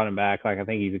 since they brought him back. Like, I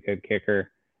think he's a good kicker.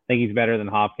 I think he's better than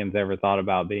Hopkins ever thought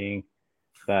about being.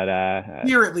 But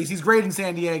here, at least, he's great in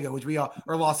San Diego, which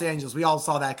or Los Angeles. We all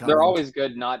saw that coming. They're always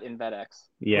good, not in FedEx.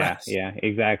 Yeah, right. Yeah,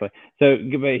 exactly. So,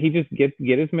 but he just get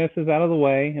his misses out of the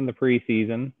way in the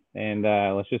preseason, and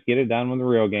let's just get it done when the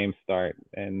real games start,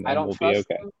 and I don't we'll trust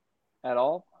be okay. him at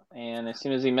all. And as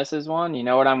soon as he misses one, you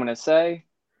know what I'm going to say.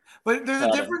 But there's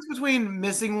a difference between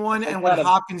missing one and what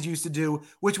Hopkins used to do,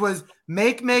 which was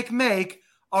make.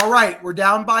 All right, we're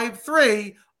down by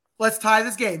 3. Let's tie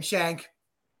this game, Shank.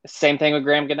 Same thing with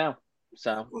Graham Gano.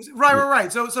 So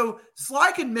right. So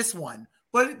Sly can miss one,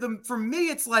 but for me,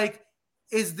 it's like,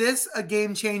 is this a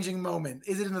game-changing moment?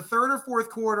 Is it in the 3rd or 4th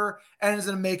quarter, and is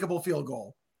it a makeable field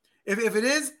goal? If it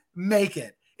is, make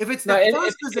it. If it's the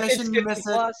first possession, you miss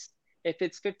it. If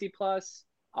it's 50 plus,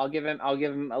 I'll give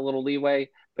him a little leeway.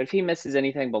 But if he misses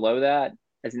anything below that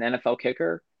as an NFL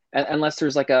kicker, unless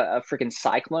there's like a freaking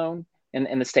cyclone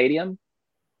in the stadium,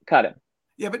 cut him.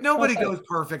 Yeah, but nobody goes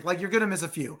perfect. Like, you're going to miss a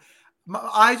few.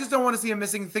 I just don't want to see him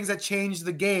missing things that change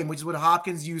the game, which is what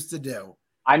Hopkins used to do.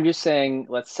 I'm just saying,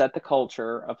 let's set the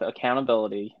culture of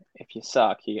accountability. If you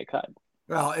suck, you get cut.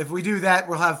 Well, if we do that,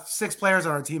 we'll have 6 players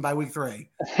on our team by week 3.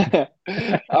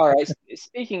 All right.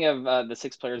 Speaking of the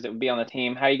 6 players that would be on the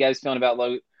team, how are you guys feeling about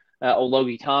Logan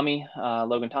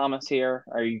Thomas here?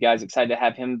 Are you guys excited to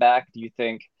have him back? Do you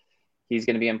think he's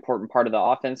going to be an important part of the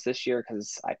offense this year?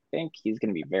 Because I think he's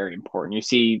going to be very important. You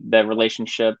see the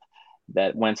relationship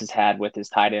that Wentz has had with his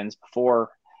tight ends before,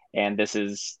 and this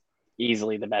is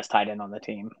easily the best tight end on the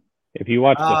team. If you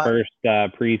watch the first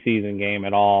preseason game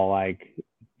at all, like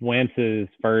Wentz's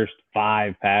first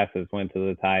 5 passes went to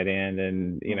the tight end,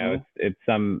 and you know it's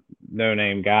some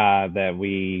no-name guy that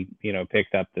we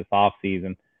picked up this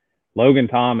offseason. Logan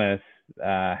Thomas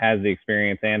has the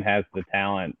experience and has the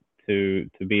talent to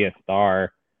be a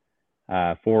star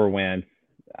for Wentz.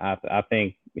 I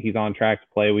think he's on track to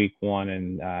play week 1,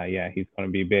 and he's going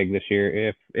to be big this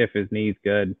year if his knee's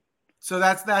good. So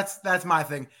that's my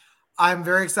thing. I'm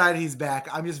very excited he's back.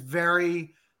 I'm just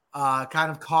very kind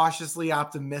of cautiously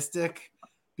optimistic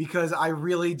because I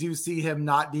really do see him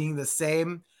not being the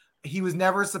same. He was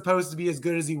never supposed to be as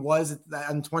good as he was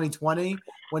in 2020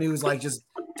 when he was like just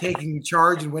taking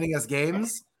charge and winning us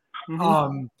games.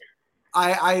 Mm-hmm.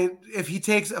 If he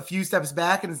takes a few steps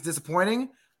back and it's disappointing,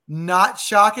 not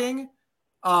shocking.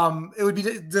 It would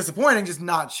be disappointing, just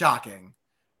not shocking,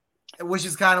 which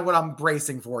is kind of what I'm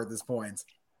bracing for at this point.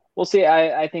 We'll see.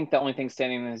 I think the only thing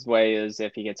standing in his way is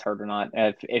if he gets hurt or not.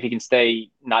 If he can stay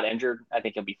not injured, I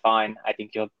think he'll be fine. I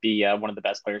think he'll be one of the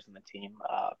best players on the team.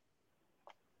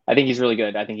 I think he's really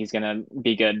good. I think he's going to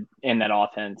be good in that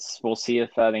offense. We'll see if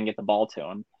they can get the ball to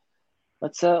him.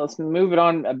 Let's move it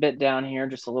on a bit down here,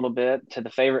 just a little bit to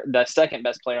the second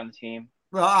best player on the team.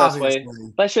 Well, Tressway.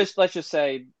 obviously. Let's just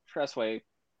say Tressway.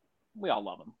 We all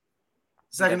love him.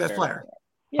 Second best player.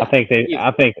 Yeah, I think they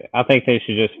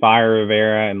should just fire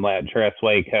Rivera and let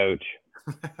Tressway coach,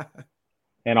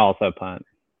 and also punt.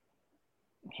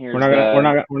 We're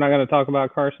not gonna talk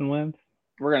about Carson Wentz.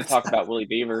 We're gonna talk about Willie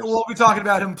Beavers. We'll be talking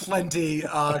about him plenty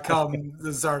come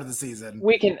the start of the season.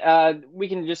 We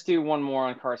can just do one more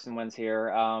on Carson Wentz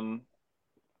here.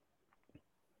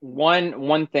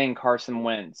 One thing Carson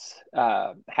Wentz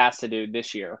has to do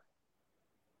this year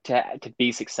to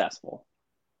be successful.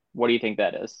 What do you think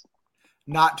that is?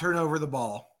 Not turn over the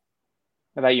ball.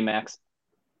 How about you, Max?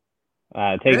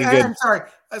 I'm sorry.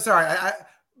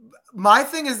 My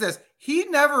thing is this. He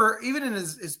never, even in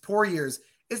his poor years,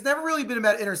 it's never really been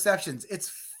about interceptions.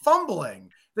 It's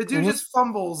fumbling. The dude just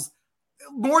fumbles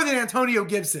more than Antonio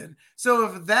Gibson. So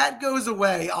if that goes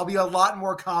away, I'll be a lot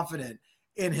more confident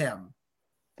in him.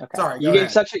 Okay. Sorry. You gave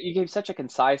such a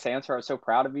concise answer. I was so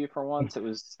proud of you for once. It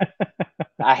was.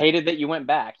 I hated that you went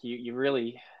back. You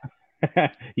really.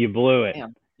 You blew it.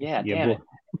 Damn. Yeah, damn it.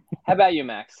 How about you,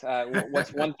 Max?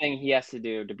 What's one thing he has to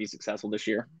do to be successful this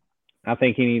year? I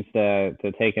think he needs to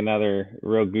take another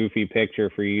real goofy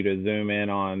picture for you to zoom in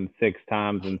on 6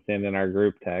 times and send in our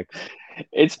group text.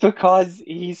 It's because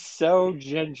he's so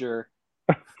ginger,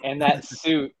 and that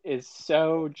suit is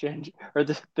so ginger, or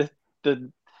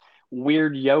the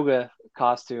weird yoga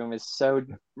costume is so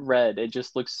red. It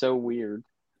just looks so weird.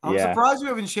 I'm surprised we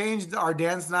haven't changed our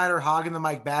Dan Snyder hogging the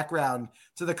mic background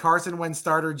to the Carson Wentz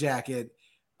starter jacket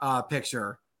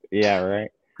picture. Yeah, right.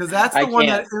 Because that's the one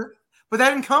but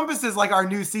that encompasses like our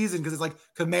new season because it's like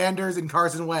Commanders and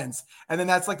Carson Wentz. And then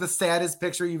that's like the saddest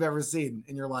picture you've ever seen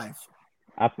in your life.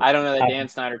 I don't know. That Dan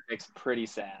Snyder pick's pretty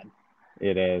sad.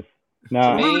 It is.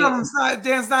 No, moving on from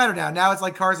Dan Snyder now. Now it's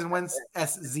like Carson Wentz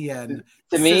SZN.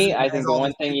 To me, I think the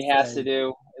one thing he has to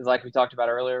do is, like we talked about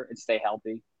earlier, is stay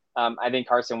healthy. I think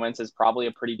Carson Wentz is probably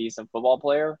a pretty decent football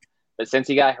player, but since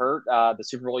he got hurt, the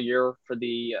Super Bowl year for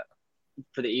the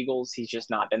Eagles, he's just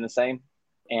not been the same.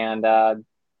 And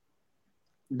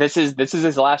this is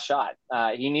his last shot.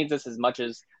 He needs this as much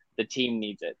as the team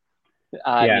needs it.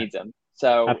 Needs him.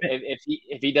 So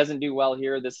if he doesn't do well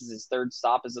here, this is his 3rd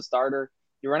stop as a starter.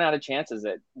 You run out of chances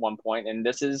at one point, and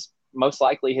this is most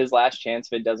likely his last chance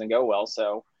if it doesn't go well.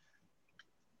 So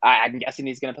I'm guessing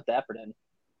he's going to put the effort in.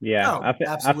 Yeah,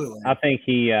 absolutely. I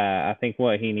think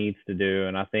what he needs to do,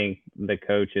 and I think the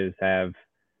coaches have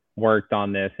worked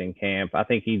on this in camp. I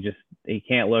think he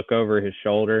can't look over his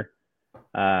shoulder.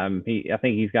 I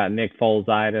think he's got Nick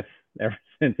Foles-itis ever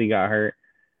since he got hurt.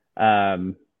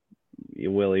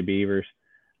 Willie Beavers.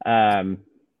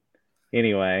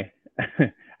 Anyway,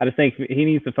 I just think he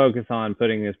needs to focus on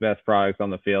putting his best products on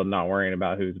the field, not worrying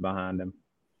about who's behind him.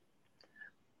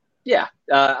 Yeah,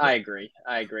 I agree.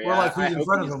 Or like who's in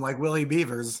front of him, like Willie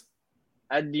Beavers.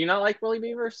 Do you not like Willie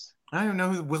Beavers? I don't even know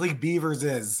who Willie Beavers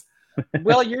is.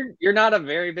 Well, you're not a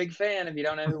very big fan if you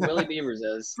don't know who Willie Beavers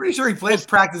is. Pretty sure he played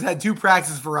practice, had 2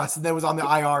 practices for us, and then was on the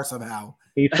IR somehow.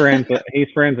 He's friends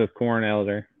with Corn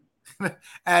Elder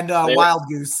and Wild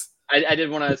Goose. I did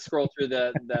want to scroll through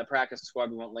the practice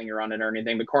squad. We won't linger on it or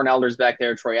anything, but Corn Elder's back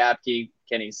there. Troy Apke,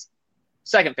 Kenny's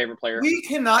second favorite player. We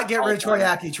cannot get rid of Troy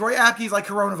Apke. Troy Apke's like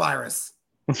coronavirus.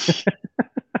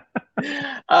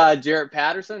 Jarrett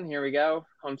Patterson, here we go,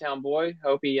 hometown boy.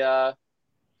 Hope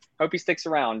he sticks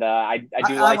around. I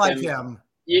do like him.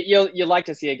 You like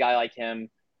to see a guy like him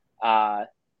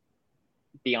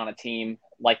be on a team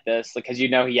like this because you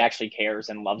know he actually cares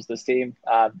and loves this team.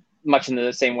 Much in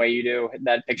the same way you do.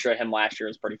 That picture of him last year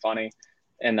was pretty funny,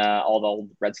 in all the old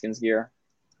Redskins gear.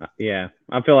 Yeah,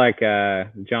 I feel like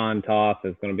John Toth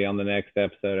is going to be on the next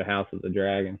episode of House of the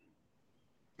Dragon.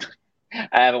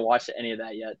 I haven't watched any of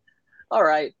that yet. All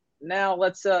right, now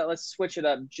let's switch it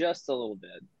up just a little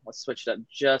bit.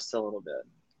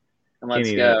 And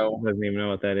let's go. Doesn't even know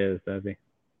what that is, does he?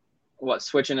 What,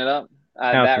 switching it up?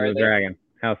 House of the Dragon.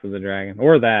 House of the Dragon.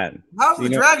 Or that. House of the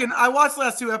Dragon. I watched the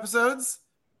last 2 episodes.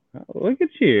 Oh, look at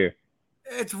you.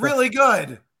 It's really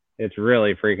good. It's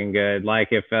really freaking good. Like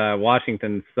if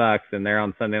Washington sucks and they're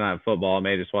on Sunday Night Football, I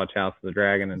may just watch House of the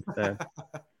Dragon instead.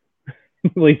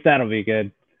 At least that'll be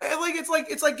good.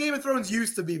 It's like Game of Thrones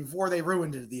used to be before they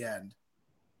ruined it at the end.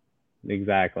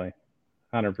 Exactly.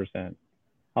 100%.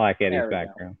 I like Eddie's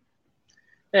background.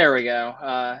 There we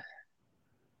go.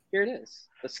 Here it is.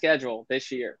 The schedule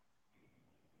this year.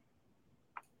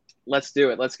 Let's do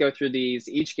it. Let's go through these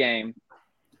each game.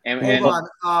 And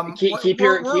keep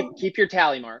your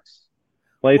tally marks.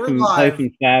 Play some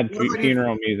sad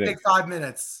funeral music. Take 5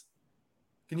 minutes.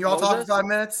 Can you all talk for 5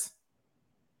 minutes?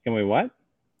 Can we what?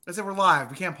 I said we're live.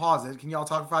 We can't pause it. Can you all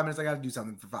talk for 5 minutes? I got to do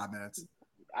something for 5 minutes.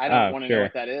 I don't want to know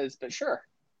what that is, but sure.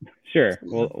 Sure,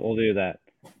 we'll do that.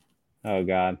 Oh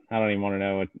God, I don't even want to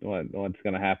know what's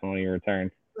going to happen when he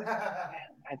returns.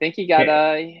 I think he might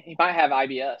have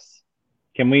IBS.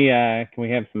 Can we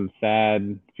have some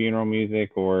sad funeral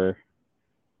music or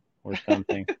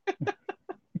something?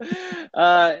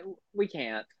 We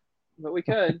can't, but we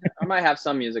could. I might have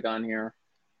some music on here.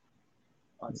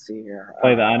 Let's see here.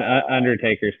 Play the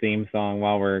Undertaker's theme song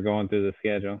while we're going through the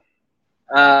schedule.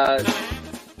 How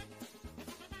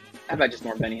about just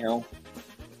more Benny Hill?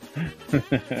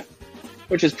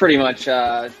 Which is pretty much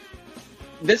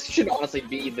this should honestly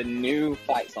be the new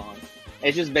fight song.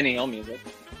 It's just Benny Hill music.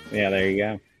 Yeah, there you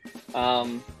go.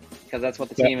 Because that's what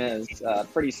the team is.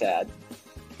 Pretty sad.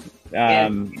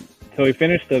 So we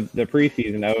finished the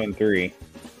preseason 0-3.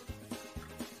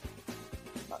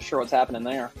 Not sure what's happening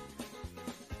there.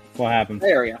 What happened?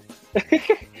 There we go.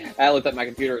 I looked up, my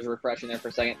computer was refreshing there for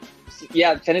a second.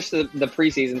 Yeah, finished the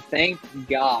preseason. Thank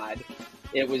God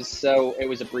it was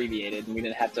abbreviated and we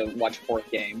didn't have to watch a 4th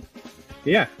game.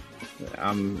 Yeah,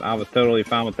 I was totally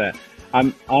fine with that.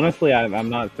 I'm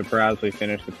not surprised we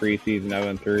finished the preseason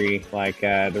 0-3. Like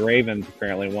the Ravens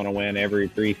apparently want to win every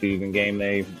preseason game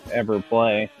they ever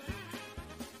play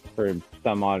for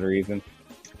some odd reason.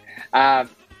 Yeah,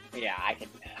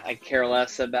 I care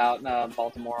less about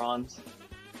Baltimoreans,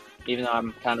 even though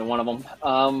I'm kind of one of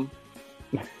them.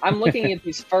 I'm looking at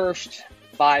these first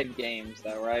 5 games,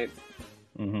 though, right?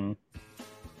 Mm-hmm.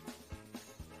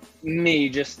 Me,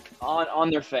 just on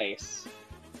their face,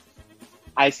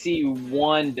 I see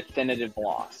one definitive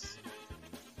loss.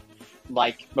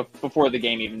 Like before the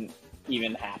game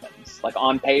even happens. Like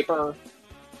on paper,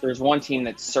 there's one team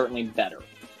that's certainly better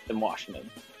than Washington.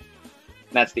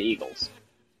 And that's the Eagles.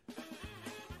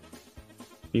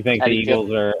 You think the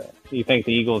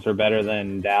Eagles are better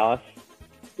than Dallas?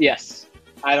 Yes.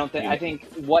 I think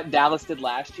what Dallas did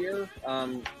last year,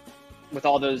 with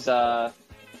all those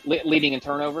leading in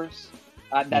turnovers,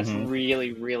 that's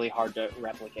really, really hard to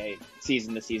replicate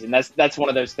season to season. That's one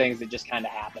of those things that just kind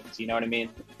of happens. You know what I mean?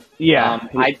 Yeah.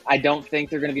 I don't think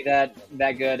they're going to be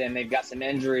that good, and they've got some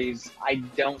injuries. I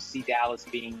don't see Dallas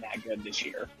being that good this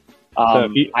year. I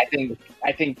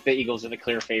think the Eagles are the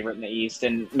clear favorite in the East,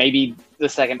 and maybe the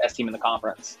second best team in the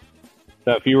conference.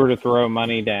 So if you were to throw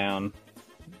money down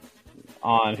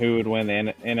on who would win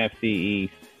the NFC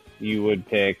East, you would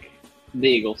pick the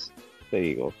Eagles. The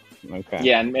Eagles. Okay.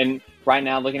 Yeah, and right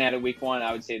now, looking at it week 1,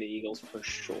 I would say the Eagles for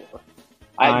sure. Do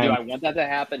I want that to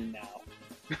happen?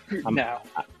 No. No.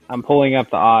 I'm pulling up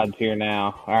the odds here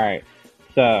now. All right.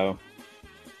 So,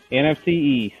 NFC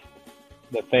East,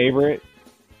 the favorite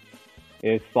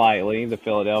is slightly the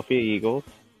Philadelphia Eagles,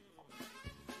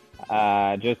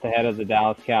 just ahead of the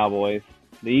Dallas Cowboys.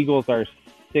 The Eagles are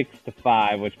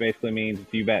 6-5, which basically means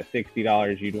if you bet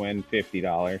 $60, you'd win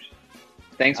 $50.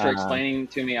 Thanks for explaining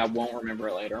to me. I won't remember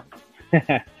it later.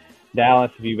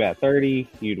 Dallas, if you bet 30,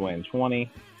 you'd win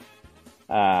 20.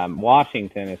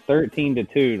 Washington is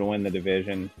 13-2 to win the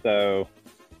division. So,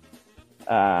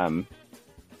 actually,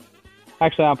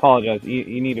 I apologize.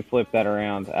 You need to flip that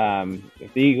around.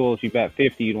 If the Eagles, you bet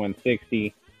 50, you'd win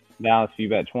 60. Dallas, if you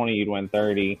bet 20, you'd win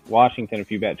 30. Washington,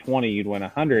 if you bet 20, you'd win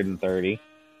 130.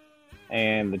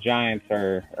 And the Giants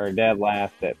are dead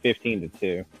last at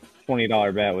 15-2.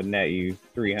 $20 bet would net you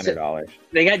 $300. So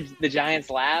they got the Giants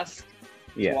last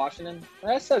Yeah. to Washington.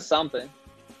 That says something.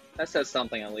 That says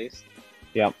something at least.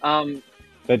 Yep.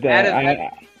 But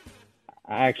I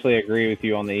actually agree with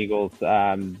you on the Eagles.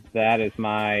 That was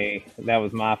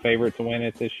my favorite to win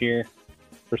it this year.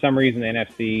 For some reason, the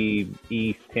NFC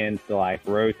East tends to like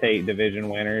rotate division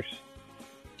winners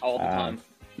all the time.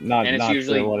 And it's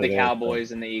usually the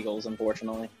Cowboys and the Eagles,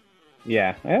 unfortunately.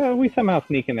 Yeah, we somehow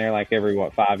sneak in there like every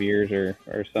 5 years or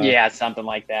so. Yeah, something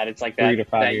like that. It's like 3 to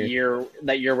 5 that years. year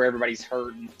where everybody's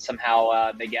hurt and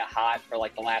somehow they get hot for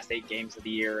like the last 8 games of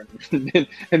the year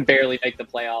and barely make the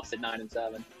playoffs at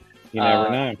 9-7. You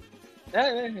never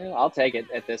know. I'll take it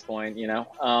at this point, you know.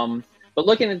 But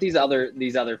looking at these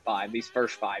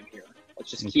first 5 here, let's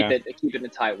just keep it in a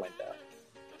tight window.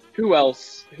 Who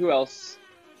else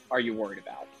are you worried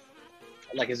about?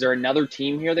 Like, is there another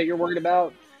team here that you're worried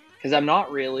about? Because I'm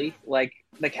not really. Like,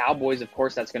 the Cowboys, of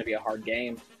course, that's going to be a hard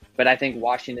game. But I think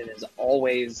Washington is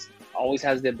always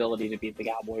has the ability to beat the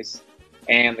Cowboys.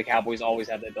 And the Cowboys always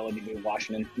have the ability to beat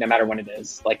Washington, no matter when it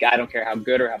is. Like, I don't care how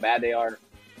good or how bad they are.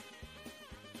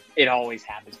 It always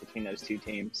happens between those two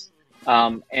teams.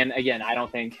 And again, I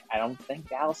don't think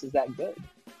Dallas is that good.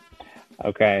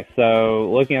 Okay, so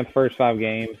looking at the first 5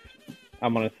 games,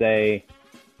 I'm going to say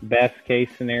best case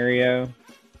scenario,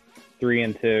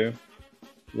 3-2.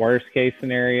 Worst case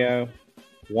scenario,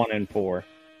 1-4.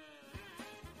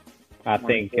 I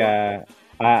think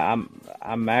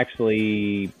I'm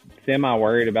actually semi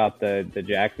worried about the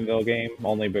Jacksonville game,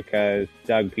 only because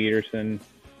Doug Peterson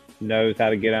knows how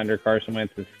to get under Carson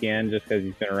Wentz's skin just because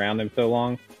he's been around him so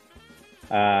long.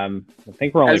 I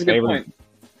think we're only favored.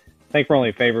 I think we're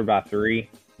only favored by 3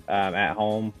 at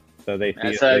home, so they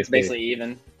see it's basically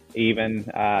even.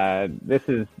 This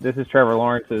is Trevor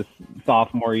Lawrence's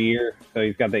sophomore year, so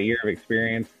he's got that year of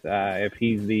experience. If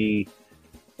he's the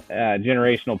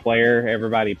generational player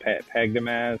everybody pegged him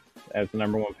as the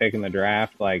number 1 pick in the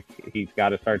draft, like, he's got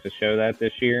to start to show that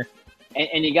this year.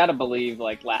 And you got to believe,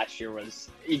 like, last year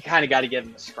you kind of got to give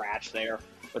him a scratch there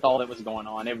with all that was going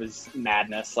on. It was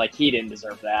madness. Like, he didn't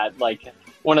deserve that. Like,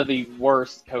 one of the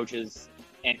worst coaches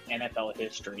in NFL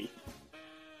history,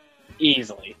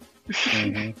 easily.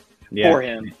 Mm-hmm. For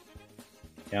him.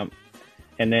 Yep.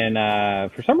 And then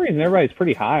for some reason, everybody's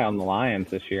pretty high on the Lions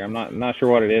this year. I'm not sure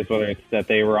what it is, whether it's that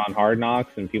they were on Hard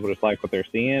Knocks and people just like what they're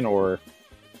seeing, or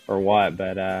what.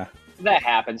 But that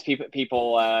happens.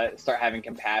 People start having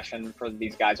compassion for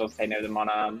these guys once they know them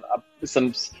on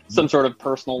some sort of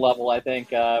personal level. I think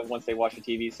once they watch a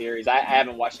TV series. I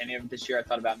haven't watched any of it this year. I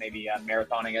thought about maybe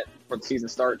marathoning it before the season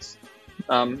starts.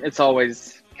 It's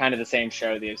always kind of the same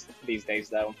show these days,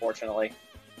 though. Unfortunately.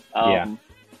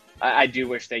 I do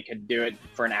wish they could do it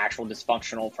for an actual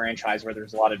dysfunctional franchise where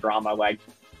there's a lot of drama. Like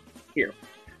here,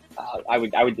 I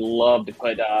would love to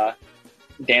put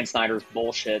Dan Snyder's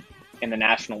bullshit in the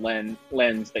national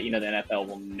lens, but the NFL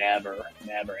will never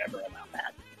allow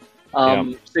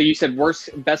that. So you said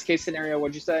best case scenario.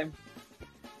 What'd you say?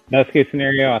 Best case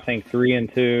scenario, I think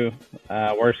 3-2.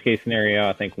 Worst case scenario,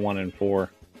 I think 1-4.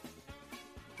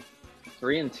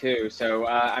 3-2. So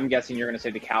I'm guessing you're going to say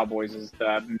the Cowboys is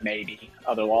the maybe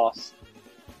other loss,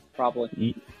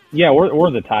 probably. Yeah,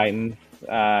 or the Titans.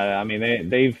 I mean,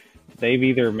 they've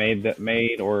either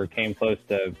made or came close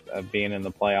to being in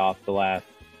the playoffs the last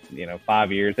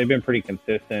 5 years. They've been pretty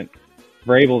consistent.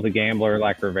 Vrabel's a gambler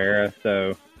like Rivera,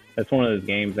 so that's one of those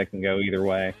games that can go either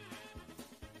way.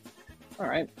 All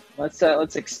right, let's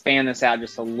expand this out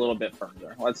just a little bit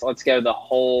further. Let's go the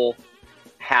whole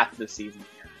half of the season.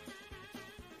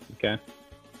 Okay.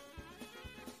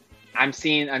 I'm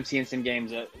seeing some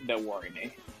games that worry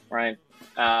me, right?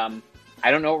 I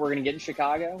don't know what we're going to get in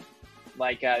Chicago.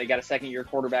 Like, they got a second-year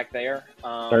quarterback there.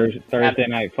 Thursday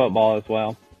night football as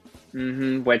well.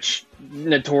 Mm-hmm, which,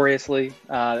 notoriously,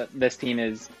 this team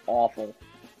is awful.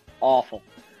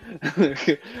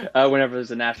 Whenever there's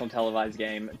a national televised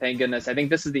game. Thank goodness. I think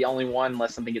this is the only one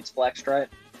unless something gets flexed, right?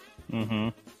 Mm-hmm.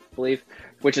 I believe,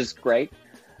 which is great.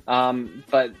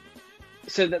 But...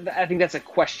 So I think that's a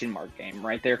question mark game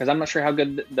right there, because I'm not sure how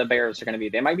good the Bears are going to be.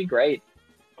 They might be great.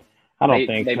 I don't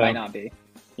think they so. might not be.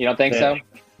 You don't think so?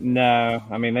 No.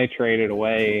 I mean, they traded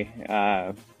away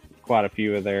quite a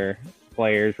few of their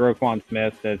players. Roquan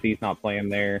Smith says he's not playing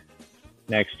there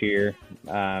next year.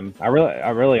 I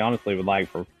really honestly would like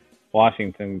for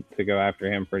Washington to go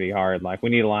after him pretty hard. Like, we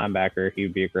need a linebacker. He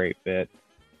would be a great fit.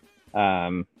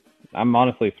 I'm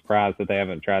honestly surprised that they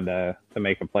haven't tried to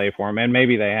make a play for him, and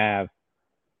maybe they have.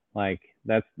 Like,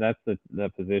 that's the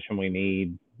position we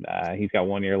need. He's got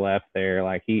 1 year left there.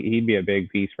 Like, he'd be a big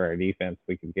piece for our defense if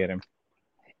we could get him.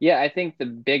 Yeah, I think the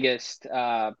biggest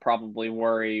probably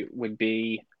worry would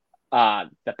be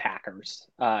the Packers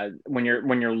when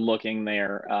you're looking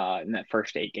there in that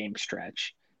first 8-game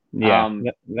stretch. Yeah,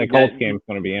 the Colts game is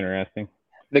going to be interesting.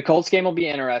 The Colts game will be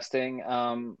interesting.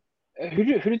 Who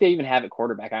do they even have at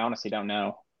quarterback? I honestly don't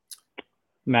know.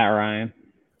 Matt Ryan.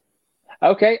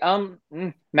 Okay.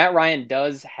 Matt Ryan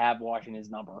does have Washington's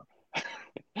number.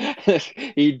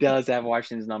 He does have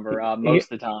Washington's number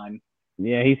most of the time.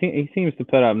 Yeah, he seems to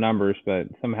put up numbers, but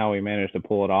somehow we managed to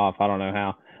pull it off. I don't know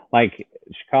how. Like,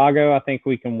 Chicago, I think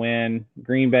we can win.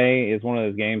 Green Bay is one of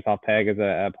those games I'll peg as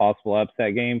a possible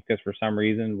upset game because for some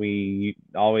reason we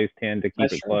always tend to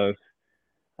keep it close,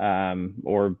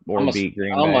 or beat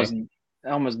Green Bay. I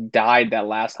almost died that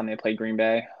last time they played Green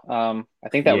Bay. I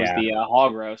think that was the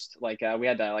hog roast. Like, we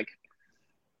had to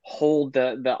hold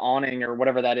the awning or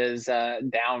whatever that is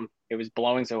down. It was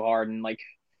blowing so hard, and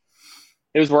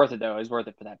it was worth it though. It was worth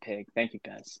it for that pig. Thank you,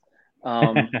 Pez.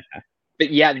 But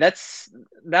yeah,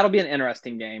 that'll be an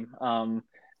interesting game.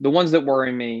 The ones that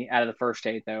worry me out of the first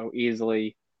 8 though,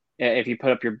 easily, if you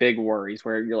put up your big worries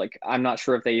where you're like, I'm not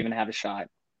sure if they even have a shot,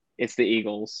 it's the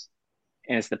Eagles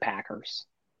and it's the Packers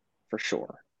for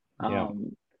sure. Yeah.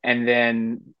 And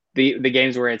then the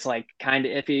games where it's kind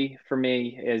of iffy for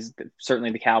me is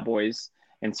certainly the Cowboys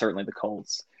and certainly the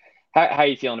Colts. How are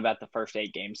you feeling about the first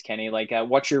 8 games, Kenny?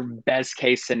 What's your best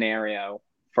case scenario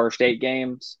first 8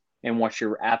 games, and what's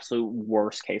your absolute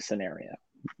worst case scenario?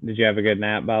 Did you have a good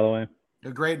nap, by the way?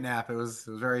 A great nap. It was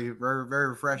very, very, very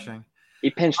refreshing.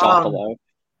 You pinched off a loaf.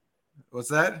 What's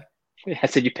that? I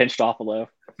said you pinched off a loaf.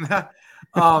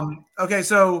 Okay,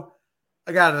 so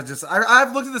I gotta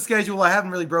I've looked at the schedule. I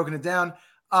haven't really broken it down.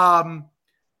 I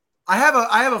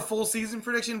have a full season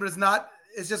prediction, but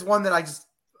it's just one that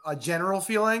a general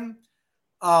feeling.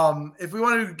 If we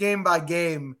want to do game by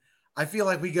game, I feel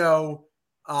like we go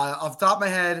off the top of my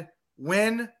head: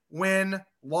 win,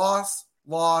 loss,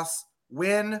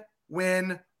 win,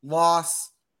 loss.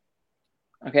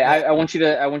 Okay, I want you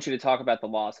to talk about the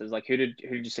losses. Who did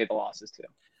you say the losses to?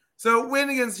 So win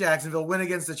against Jacksonville, win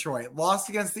against Detroit, lost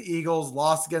against the Eagles,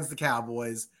 lost against the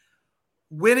Cowboys,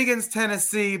 win against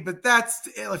Tennessee, but that's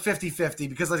 50-50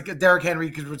 because Derrick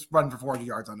Henry could run for 400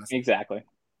 yards on us. Exactly.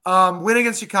 Win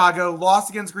against Chicago,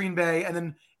 lost against Green Bay, and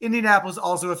then Indianapolis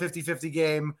also a 50-50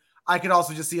 game. I could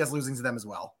also just see us losing to them as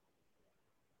well.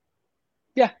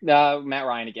 Yeah, Matt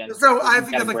Ryan again. So I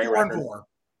think that's 4-4.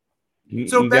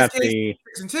 So best case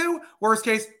 6-2, worst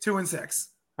case 2-6.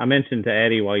 I mentioned to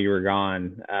Eddie while you were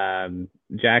gone,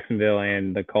 Jacksonville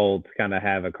and the Colts kind of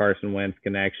have a Carson Wentz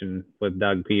connection with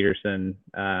Doug Peterson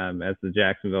as the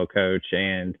Jacksonville coach,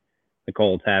 and the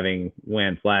Colts having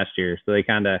Wentz last year. So they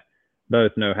kind of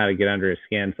both know how to get under his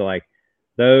skin. So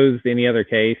any other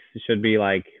case should be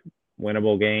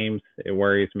winnable games. It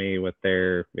worries me with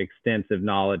their extensive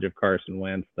knowledge of Carson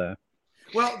Wentz, though.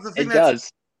 Well, the thing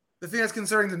that's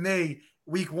concerning to me,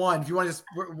 week 1, if you want to just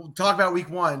talk about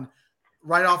week 1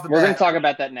 right off the bat. We're going to talk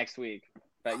about that next week.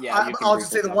 But yeah, I'll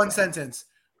just say the one sentence.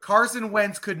 Carson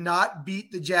Wentz could not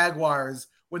beat the Jaguars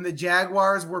when the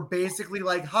Jaguars were basically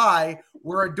hi,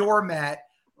 we're a doormat.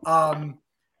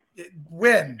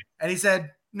 Win. And he said,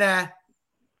 nah.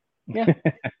 Yeah.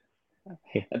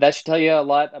 That should tell you a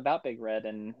lot about Big Red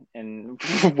and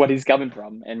what he's coming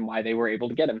from and why they were able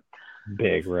to get him.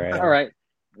 Big Red. All right.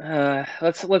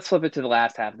 Let's flip it to the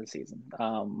last half of the season.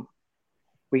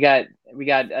 We got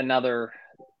another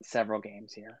several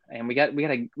games here, and we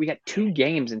got 2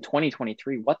 games in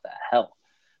 2023. What the hell?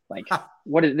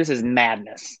 This is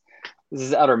madness. This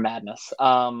is utter madness.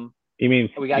 You mean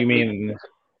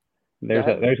there's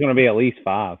going to be at least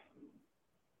 5?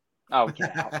 Oh,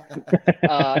 get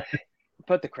out.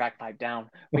 Put the crack pipe down.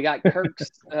 We got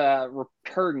Kirk's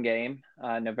return game,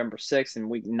 November 6th in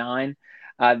week 9.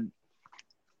 I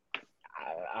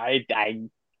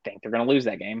think they're going to lose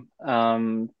that game.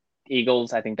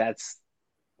 Eagles, I think that's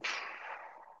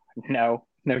no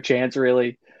chance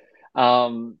really.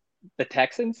 The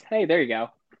Texans, hey, there you go.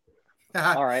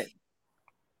 All right.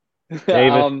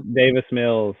 Davis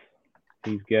Mills,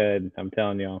 he's good. I'm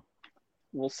telling y'all.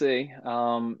 We'll see.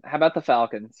 How about the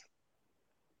Falcons?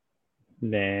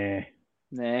 Nah.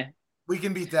 We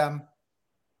can beat them.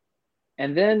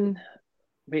 And then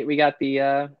we got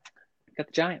the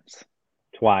Giants.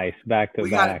 twice, back to We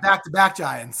got it back. back-to-back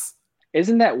Giants.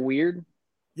 Isn't that weird?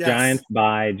 Yes. Giants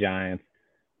by Giants.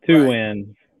 Two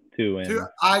wins.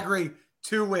 I agree.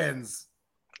 2 wins.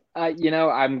 I'm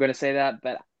going to say that,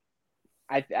 but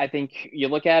I think you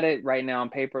look at it right now on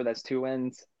paper, that's 2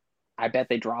 wins. I bet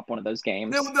they drop one of those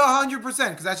games. No, 100%,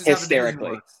 because that's just how the division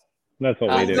works. That's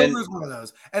what we do. They'll lose one of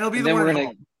those, and it'll be the one at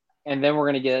home. And then we're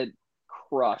going to get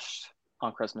crushed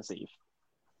on Christmas Eve.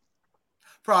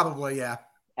 Probably, yeah.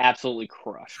 Absolutely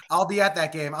crushed. I'll be at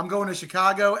that game. I'm going to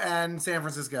Chicago and San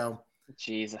Francisco.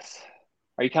 Jesus.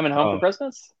 Are you coming home for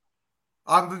Christmas?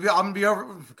 I'm going to be over.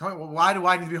 Why do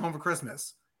I need to be home for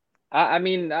Christmas? I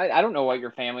mean, I don't know what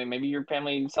your family, maybe your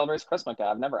family celebrates Christmas.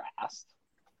 I've never asked.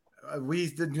 We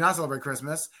do not celebrate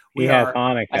Christmas. We have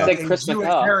Hanukkah. I said Christmas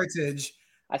heritage.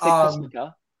 I said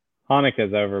Christmas.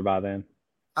 Hanukkah's over by then.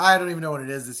 I don't even know what it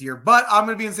is this year, but I'm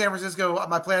going to be in San Francisco.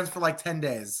 My plan's for like 10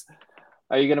 days.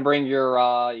 Are you going to bring your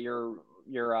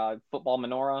football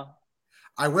menorah?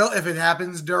 I will if it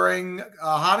happens during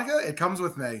Hanukkah. It comes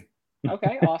with me.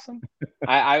 Okay, awesome.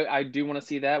 I do want to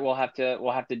see that. We'll have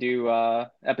to do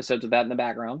episodes of that in the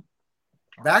background.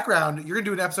 You're gonna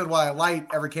do an episode while I light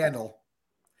every candle,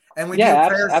 and we do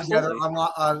prayers together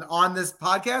on this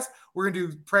podcast. We're gonna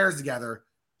do prayers together.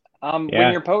 When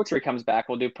your poetry comes back,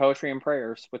 we'll do poetry and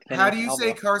prayers with Kenny. How do you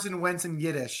say Carson Wentz in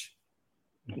Yiddish?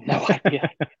 No idea.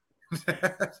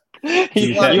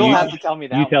 You'll have to tell me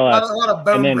that. You tell us. A lot of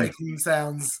bone breaking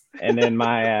sounds. And then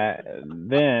my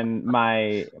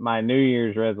New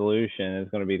Year's resolution is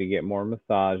going to be to get more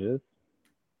massages.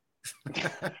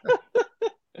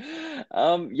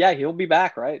 He'll be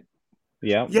back, right?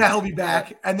 Yeah, he'll be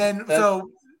back. And then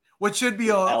so what should be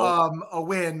a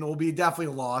win will be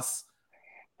definitely a loss.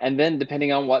 And then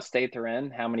depending on what state they're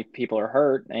in, how many people are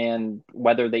hurt, and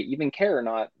whether they even care or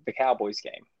not, the Cowboys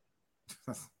game.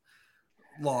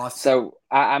 Loss. So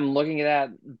I'm looking at that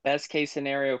best case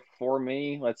scenario for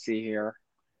me. Let's see here.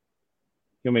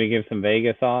 You want me to give some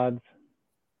Vegas odds?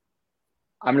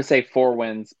 I'm going to say 4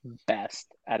 wins best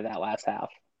out of that last half.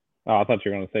 Oh, I thought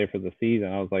you were going to say for the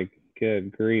season. I was like,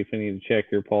 good grief, I need to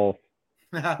check your pulse.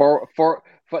 for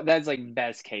that's like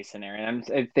best case scenario. And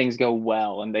if things go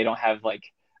well and they don't have like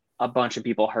a bunch of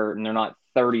people hurt and they're not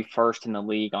 31st in the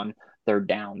league on third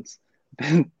downs.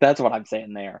 That's what I'm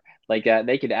saying there. Like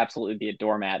they could absolutely be a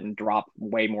doormat and drop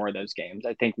way more of those games.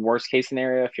 I think worst case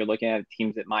scenario, if you're looking at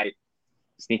teams that might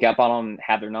sneak up on them and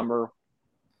have their number,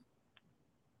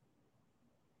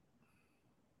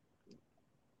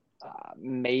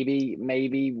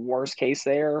 maybe worst case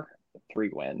there, 3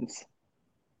 wins.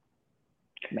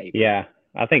 Maybe. Yeah,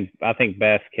 I think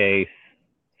best case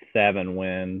 7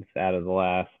 wins out of the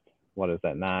last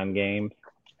 9 games.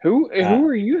 Who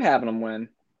are you having them win?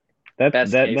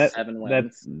 That's 7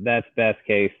 wins. That's best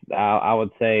case. I would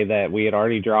say that we had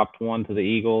already dropped one to the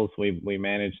Eagles. We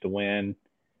managed to win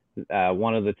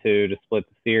one of the 2 to split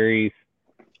the series.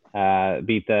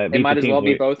 They might as well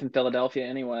be both in Philadelphia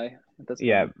anyway.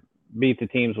 Beat the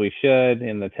teams we should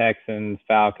in the Texans,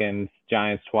 Falcons,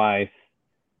 Giants twice,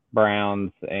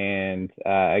 Browns, and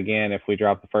again, if we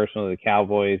drop the first one to the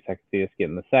Cowboys, I could see us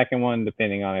getting the second one,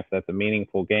 depending on if that's a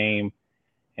meaningful game.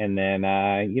 And then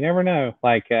you never know.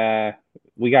 Like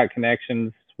we got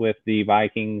connections with the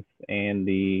Vikings and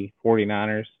the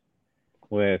 49ers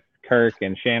with Kirk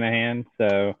and Shanahan.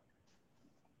 So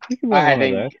you can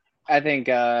win I think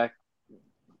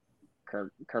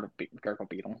Kirk will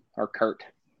beat them. Or Kurt.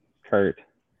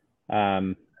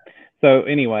 So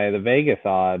anyway, the Vegas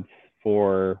odds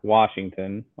for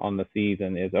Washington on the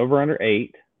season is over under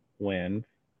 8 wins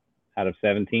out of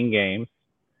 17 games.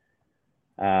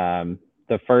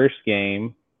 The first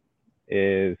game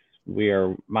is we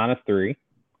are -3,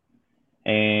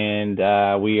 and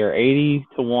we are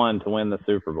 80-1 to win the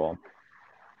Super Bowl.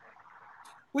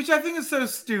 Which I think is so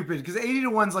stupid because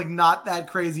 80-1 is like not that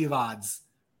crazy of odds.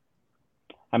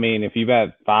 I mean, if you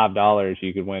bet $5,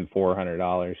 you could win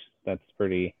 $400. That's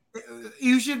pretty.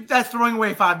 That's throwing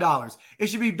away $5. It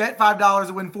should be bet $5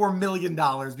 to win $4 million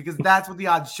because that's what the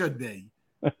odds should be.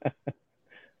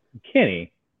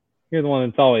 Kenny, you're the one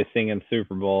that's always singing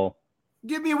Super Bowl.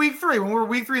 Give me week 3. When we're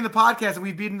week 3 in the podcast and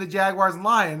we've beaten the Jaguars and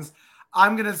Lions,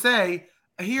 I'm going to say,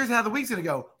 here's how the week's going to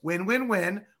go. Win, win,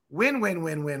 win. Win, win,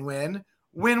 win, win, win.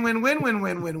 Win, win, win, win,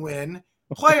 win, win, win.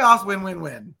 Playoffs, win, win,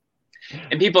 win.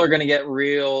 And people are going to get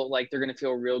real, like they're going to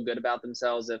feel real good about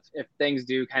themselves if things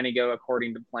do kind of go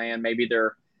according to plan. Maybe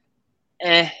they're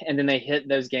and then they hit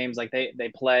those games like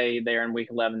they play there in week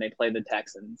 11. They play the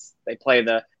Texans. They play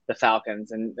the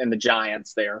Falcons and the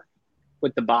Giants there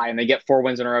with the bye, and they get 4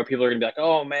 wins in a row. People are going to be like,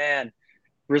 oh, man,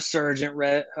 resurgent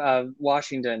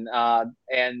Washington.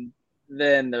 And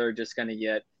then they're just going to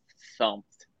get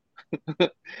thumped. They're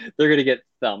going to get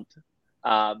thumped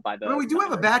by the. But we do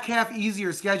have a Niners. back half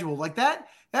easier schedule like that.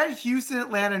 That Houston,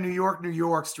 Atlanta, New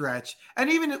York stretch, and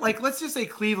even like let's just say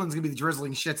Cleveland's gonna be the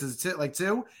drizzling shits as like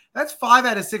two. That's 5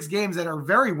 out of 6 games that are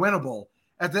very winnable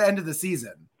at the end of the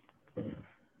season.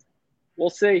 We'll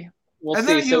see. We'll and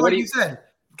see. then, So like what do you said,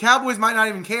 Cowboys might not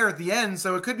even care at the end,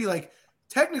 so it could be like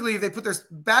technically if they put their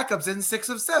backups in 6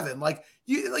 of 7. Like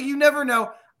you never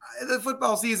know. The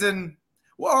football season.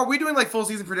 Well, are we doing like full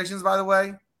season predictions? By the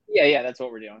way. Yeah, that's what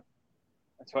we're doing.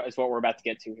 That's what we're about to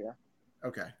get to here.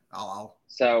 Okay, I'll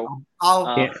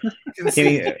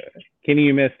Kenny,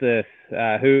 you missed this.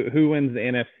 Who wins the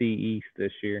NFC East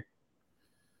this year?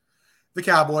 The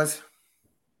Cowboys.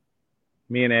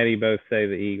 Me and Eddie both say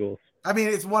the Eagles. I mean,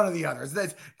 it's one of the others.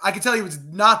 I can tell you it's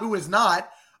not who is not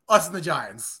us and the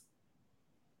Giants.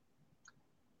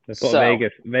 That's what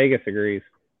Vegas agrees.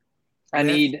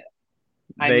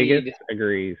 Vegas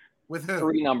agrees. With who?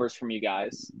 3 numbers from you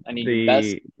guys. I need the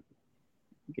best.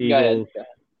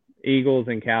 Eagles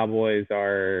and Cowboys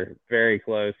are very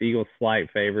close. Eagles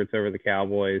slight favorites over the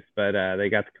Cowboys, but they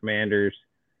got the Commanders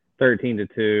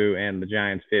 13-2 and the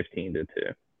Giants 15-2.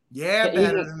 Yeah,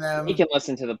 better than them. He can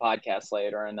listen to the podcast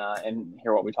later and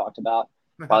hear what we talked about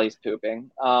while he's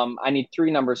pooping. I need 3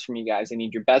 numbers from you guys. I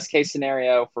need your best case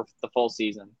scenario for the full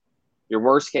season, your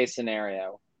worst case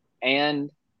scenario, and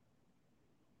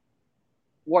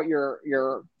what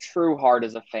your true heart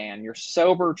as a fan, your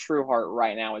sober true heart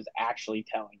right now is actually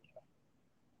telling you.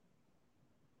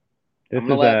 I'm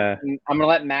gonna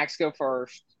let Max go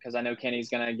first because I know Kenny's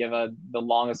gonna give the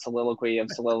longest soliloquy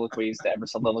of soliloquies to ever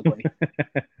soliloquy.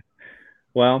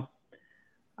 Well,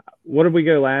 what did we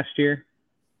go last year?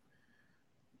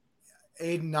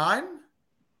 8-9?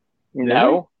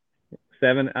 No.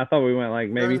 7. I thought we went like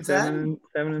maybe 7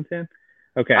 and 10.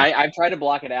 Okay. I've tried to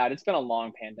block it out. It's been a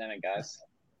long pandemic, guys.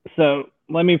 So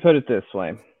let me put it this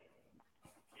way: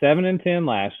 7 and 10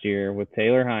 last year with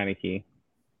Taylor Heineke.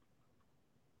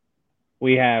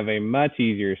 We have a much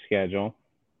easier schedule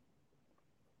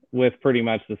with pretty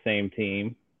much the same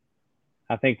team.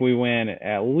 I think we win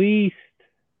at least.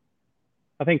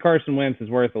 I think Carson Wentz is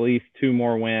worth at least 2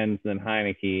 more wins than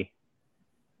Heineke.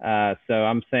 So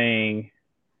I'm saying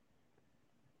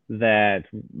that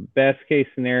best case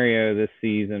scenario this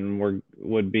season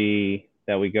would be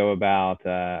that we go about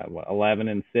 11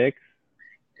 and 6.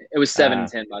 It was 7 and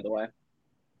 10, by the way.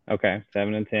 Okay,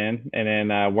 7 and 10, and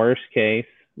then worst case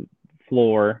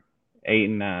floor 8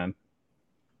 and 9.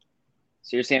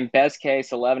 So you're saying best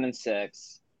case 11 and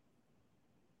 6,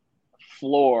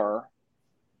 floor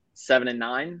 7 and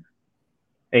 9,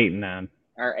 8 and 9,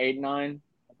 or 8 and 9.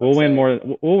 We'll win more.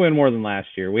 We'll win more than last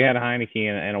year. We had a Heineke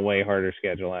and a way harder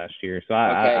schedule last year, so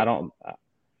I don't.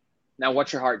 Now,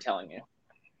 what's your heart telling you?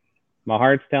 My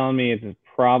heart's telling me it's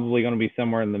probably going to be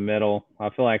somewhere in the middle. I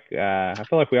feel like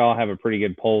we all have a pretty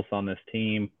good pulse on this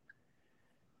team.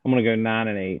 I'm going to go 9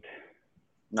 and 8.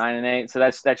 9 and 8. So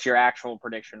that's your actual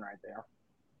prediction right there.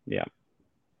 Yeah.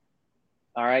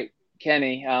 All right,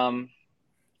 Kenny.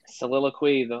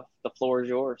 Soliloquy. The floor is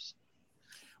yours.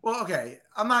 Well, okay.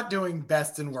 I'm not doing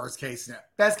best and worst case scenario.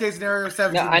 Best case scenario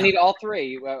 17. No, I need all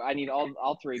 3. I need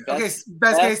all 3. Best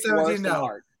case 17.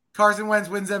 No. Carson Wentz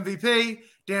wins MVP.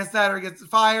 Dan Snyder gets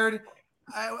fired.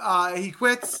 He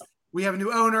quits. We have a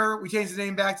new owner. We change the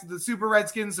name back to the Super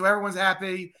Redskins, so everyone's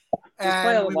happy. Just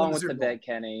play along with the bet,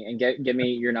 Kenny, and give me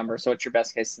your number. So what's your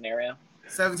best case scenario?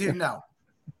 17. No.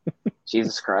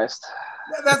 Jesus Christ.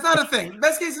 That's not a thing.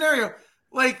 Best case scenario,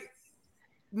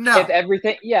 no. If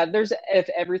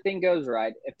everything goes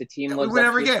right, if the team lives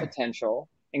up to its potential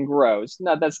and grows,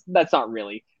 no, that's not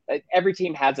really. Every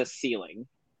team has a ceiling.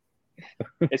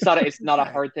 It's not a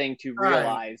hard thing to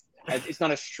realize. Right. It's not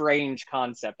a strange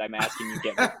concept. I'm asking you,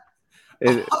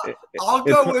 Gibby. I'll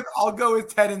go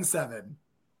with 10 and 7.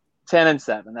 10 and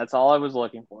 7. That's all I was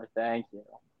looking for. Thank you.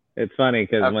 It's funny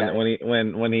because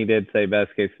when he did say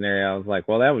best case scenario, I was like,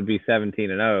 well, that would be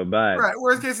 17-0, but right,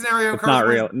 worst case scenario, it's not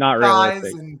realistic.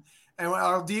 And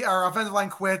our offensive line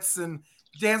quits, and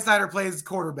Dan Snyder plays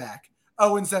quarterback.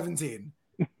 0-17.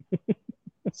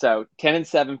 So 10 and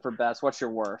 7 for best. What's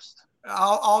your worst?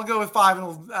 I'll go with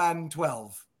 5 and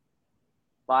 12.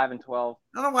 5 and 12.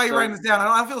 I don't know why you're writing this down.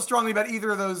 I don't feel strongly about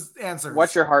either of those answers.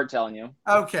 What's your heart telling you?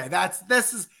 Okay,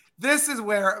 this is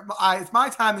where it's my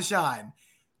time to shine.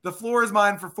 The floor is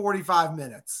mine for 45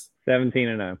 minutes.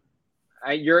 17-0.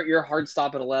 Your hard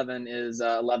stop at 11 is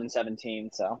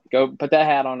 11-17. So go put that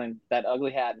hat on and that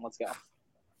ugly hat and let's go.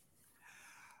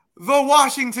 The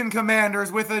Washington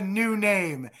Commanders, with a new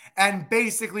name and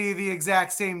basically the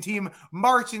exact same team,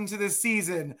 march into this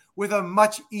season with a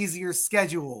much easier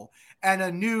schedule and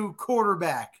a new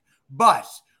quarterback But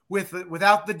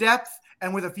without the depth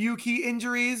and with a few key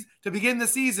injuries to begin the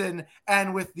season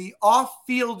and with the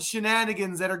off-field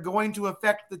shenanigans that are going to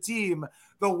affect the team,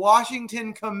 the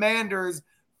Washington Commanders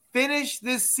finish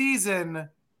this season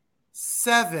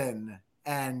 7-10.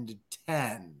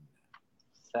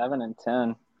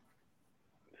 7-10.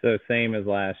 So same as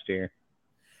last year.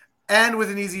 And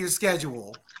with an easier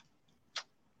schedule.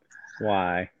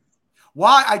 Why?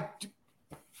 The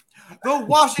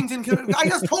Washington. I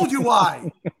just told you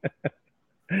why.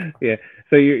 Yeah.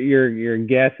 So you're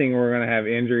guessing we're going to have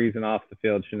injuries and off the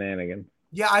field shenanigans.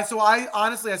 Yeah. I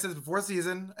honestly said this before the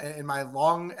season in my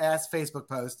long ass Facebook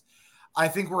post. I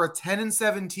think we're a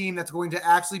 10-7 team that's going to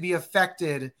actually be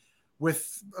affected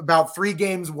with about 3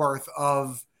 games worth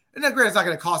of. And granted, it's not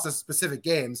going to cost us specific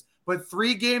games, but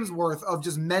 3 games worth of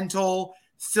just mental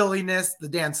silliness. The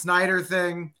Dan Snyder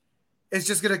thing.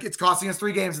 It's costing us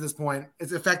 3 games at this point.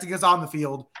 It's affecting us on the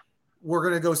field. We're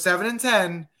going to go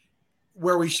 7-10,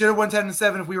 where we should have won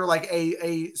 10-7 if we were like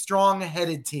a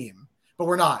strong-headed team, but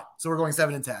we're not. So we're going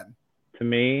 7-10. To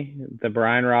me, the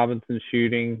Brian Robinson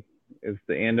shooting is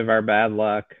the end of our bad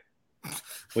luck.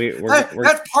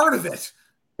 That's part of it.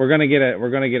 We're gonna get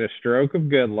a stroke of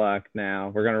good luck now.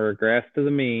 We're gonna regress to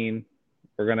the mean.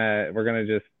 We're gonna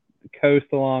just coast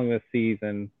along this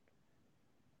season,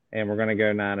 and we're gonna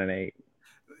go 9-8.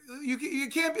 You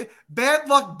can't be bad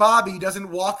luck. Bobby doesn't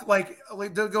walk like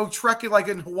go trekking like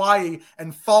in Hawaii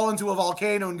and fall into a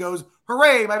volcano and goes,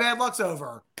 "Hooray, my bad luck's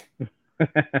over."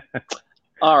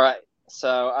 All right,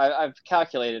 so I've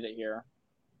calculated it here.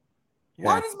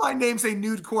 Why does my name say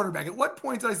nude quarterback? At what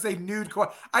point did I say nude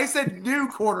quarterback? I said new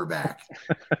quarterback.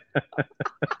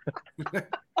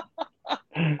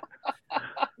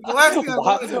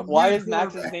 Why is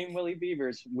Max's name Willie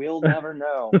Beavers? We'll never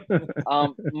know.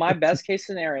 My best case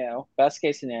scenario. God,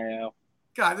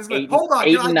 this is hold on.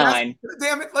 8-9.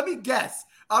 Damn it! Let me guess.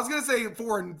 I was gonna say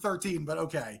 4-13, but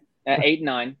okay.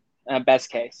 8-9. Best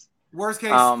case. Worst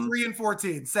case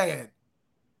 3-14. Say it.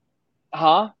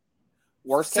 Huh?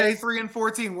 Worst case. Say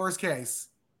 3-14. Worst case.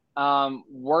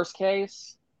 Worst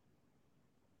case.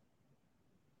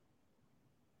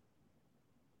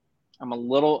 I'm a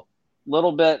little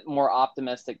bit more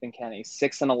optimistic than Kenny.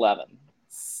 6-11.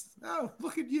 Oh,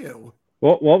 look at you.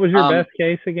 What was your best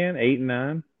case again?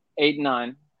 8-9?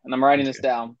 8-9. And I'm writing this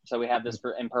down so we have this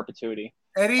in perpetuity.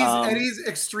 Eddie's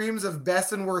extremes of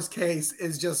best and worst case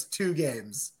is just 2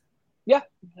 games. Yeah.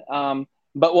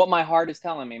 But what my heart is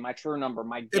telling me, my true number,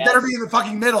 my guess. It better be in the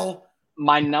fucking middle.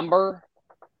 My number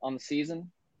on the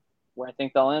season, where I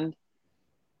think they'll end,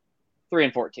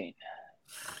 3-14.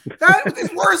 That is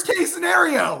worst case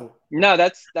scenario. No,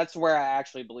 that's where I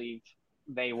actually believe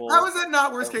they will. How is that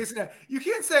not worst case scenario? You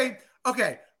can't say,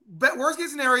 okay, but worst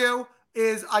case scenario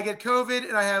is I get COVID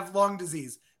and I have lung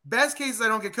disease. Best case is I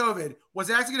don't get COVID. What's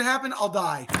actually going to happen? I'll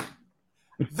die.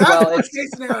 That's worst case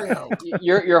scenario.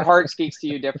 Your heart speaks to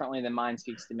you differently than mine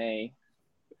speaks to me.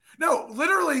 No,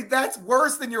 literally, that's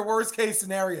worse than your worst case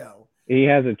scenario. He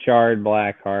has a charred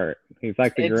black heart. He's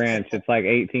like the Grinch. It's like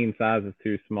 18 sizes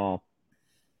too small.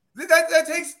 That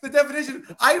takes the definition.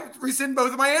 I rescind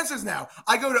both of my answers now.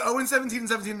 I go to 0-17 and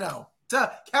 17-0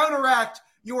 to counteract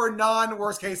your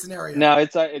non-worst case scenario. No,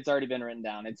 it's already been written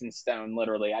down. It's in stone,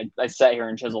 literally. I sat here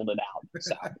and chiseled it out.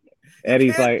 So.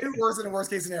 Eddie's like do worse than a worst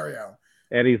case scenario.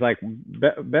 Eddie's like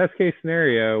best case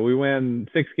scenario. We win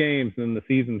 6 games and the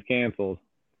season's canceled.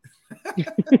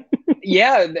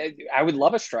 Yeah, I would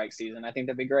love a strike season. I think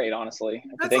that'd be great, honestly.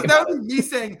 That would be me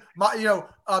saying,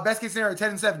 best case scenario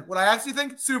 10-7. What I actually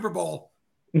think, Super Bowl.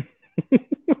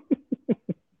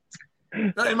 Anyway,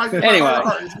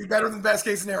 it's be better than best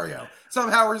case scenario.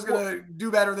 Somehow we're just gonna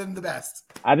do better than the best.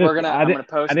 I did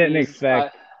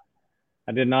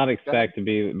not expect to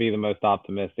be the most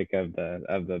optimistic of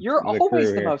the. You're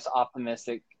always the most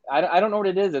optimistic. I don't know what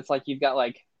it is. It's like you've got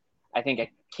I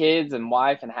think kids and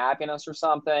wife and happiness or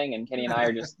something, and Kenny and I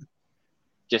are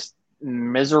just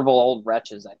miserable old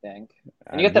wretches, I think.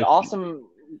 And you got that awesome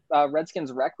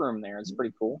Redskins rec room there. It's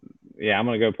pretty cool. Yeah, I'm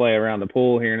gonna go play around the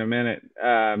pool here in a minute.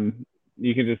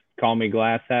 You can just call me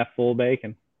glass half full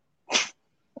bacon.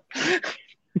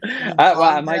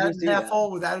 I might just do half that.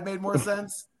 full. Would that have made more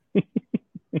sense?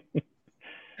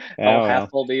 Half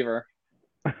full beaver.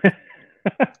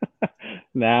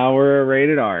 Now we're a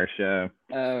rated R show.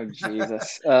 Oh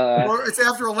Jesus! It's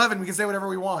after 11. We can say whatever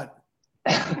we want.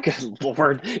 Good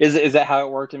Lord! Is that how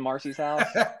it worked in Marcy's house?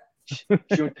 She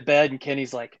went to bed and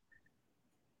Kenny's like,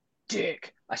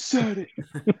 "Dick, I said it."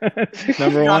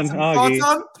 Number one, thoughts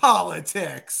on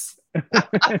politics.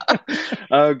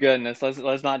 Oh goodness,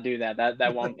 let's not do that.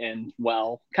 That won't end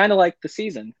well. Kind of like the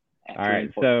season At All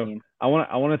right, so I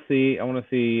want to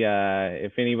see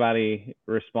if anybody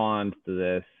responds to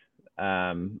this.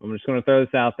 I'm just going to throw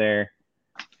this out there.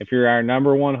 If you're our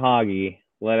number one Hoggy,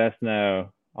 let us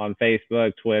know on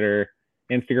Facebook, Twitter,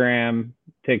 Instagram,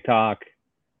 TikTok.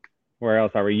 Where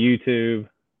else are we? YouTube.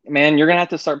 Man, you're gonna have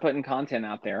to start putting content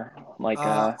out there. Like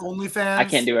OnlyFans. I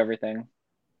can't do everything.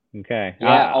 Okay.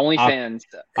 Yeah, OnlyFans.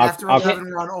 After 11,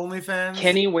 we're on OnlyFans.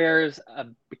 Kenny wears a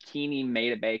bikini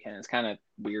made of bacon. It's kind of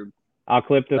weird. I'll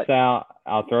clip this out.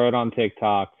 I'll throw it on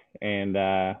TikTok, and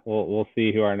we'll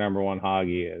see who our number one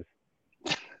Hoggy is.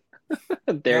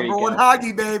 There number one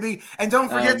Hoggy, baby. And don't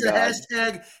forget to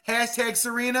hashtag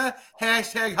Serena,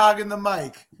 hashtag Hogging the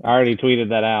mic. I already tweeted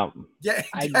that out. Get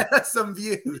us some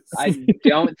views. I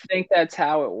don't think that's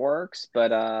how it works, but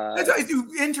that's how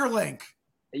you interlink.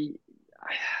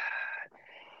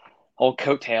 Old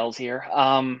coattails here.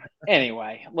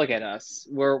 Anyway, look at us.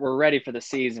 We're ready for the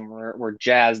season. We're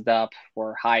jazzed up.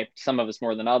 We're hyped. Some of us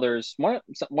more than others. One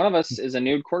of us is a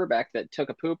nude quarterback that took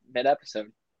a poop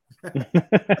mid-episode.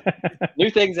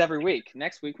 New things every week.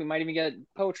 Next week we might even get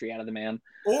poetry out of the man,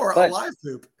 or a live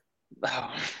poop.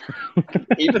 Oh,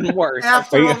 even worse.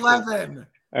 After 11.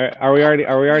 Are we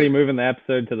already moving the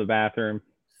episode to the bathroom?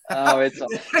 Oh, it's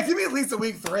give me at least a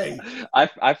week 3.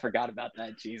 I forgot about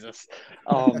that. Jesus.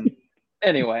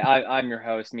 Anyway, I'm your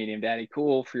host, Medium Daddy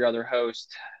Cool. For your other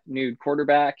host, Nude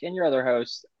Quarterback, and your other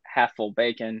host, Half Full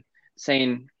Bacon,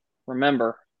 saying,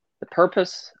 remember, the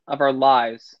purpose of our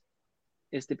lives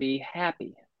is to be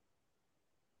happy.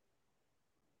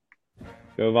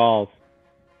 Go Vols.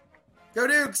 Go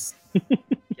Dukes.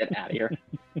 Get out of here.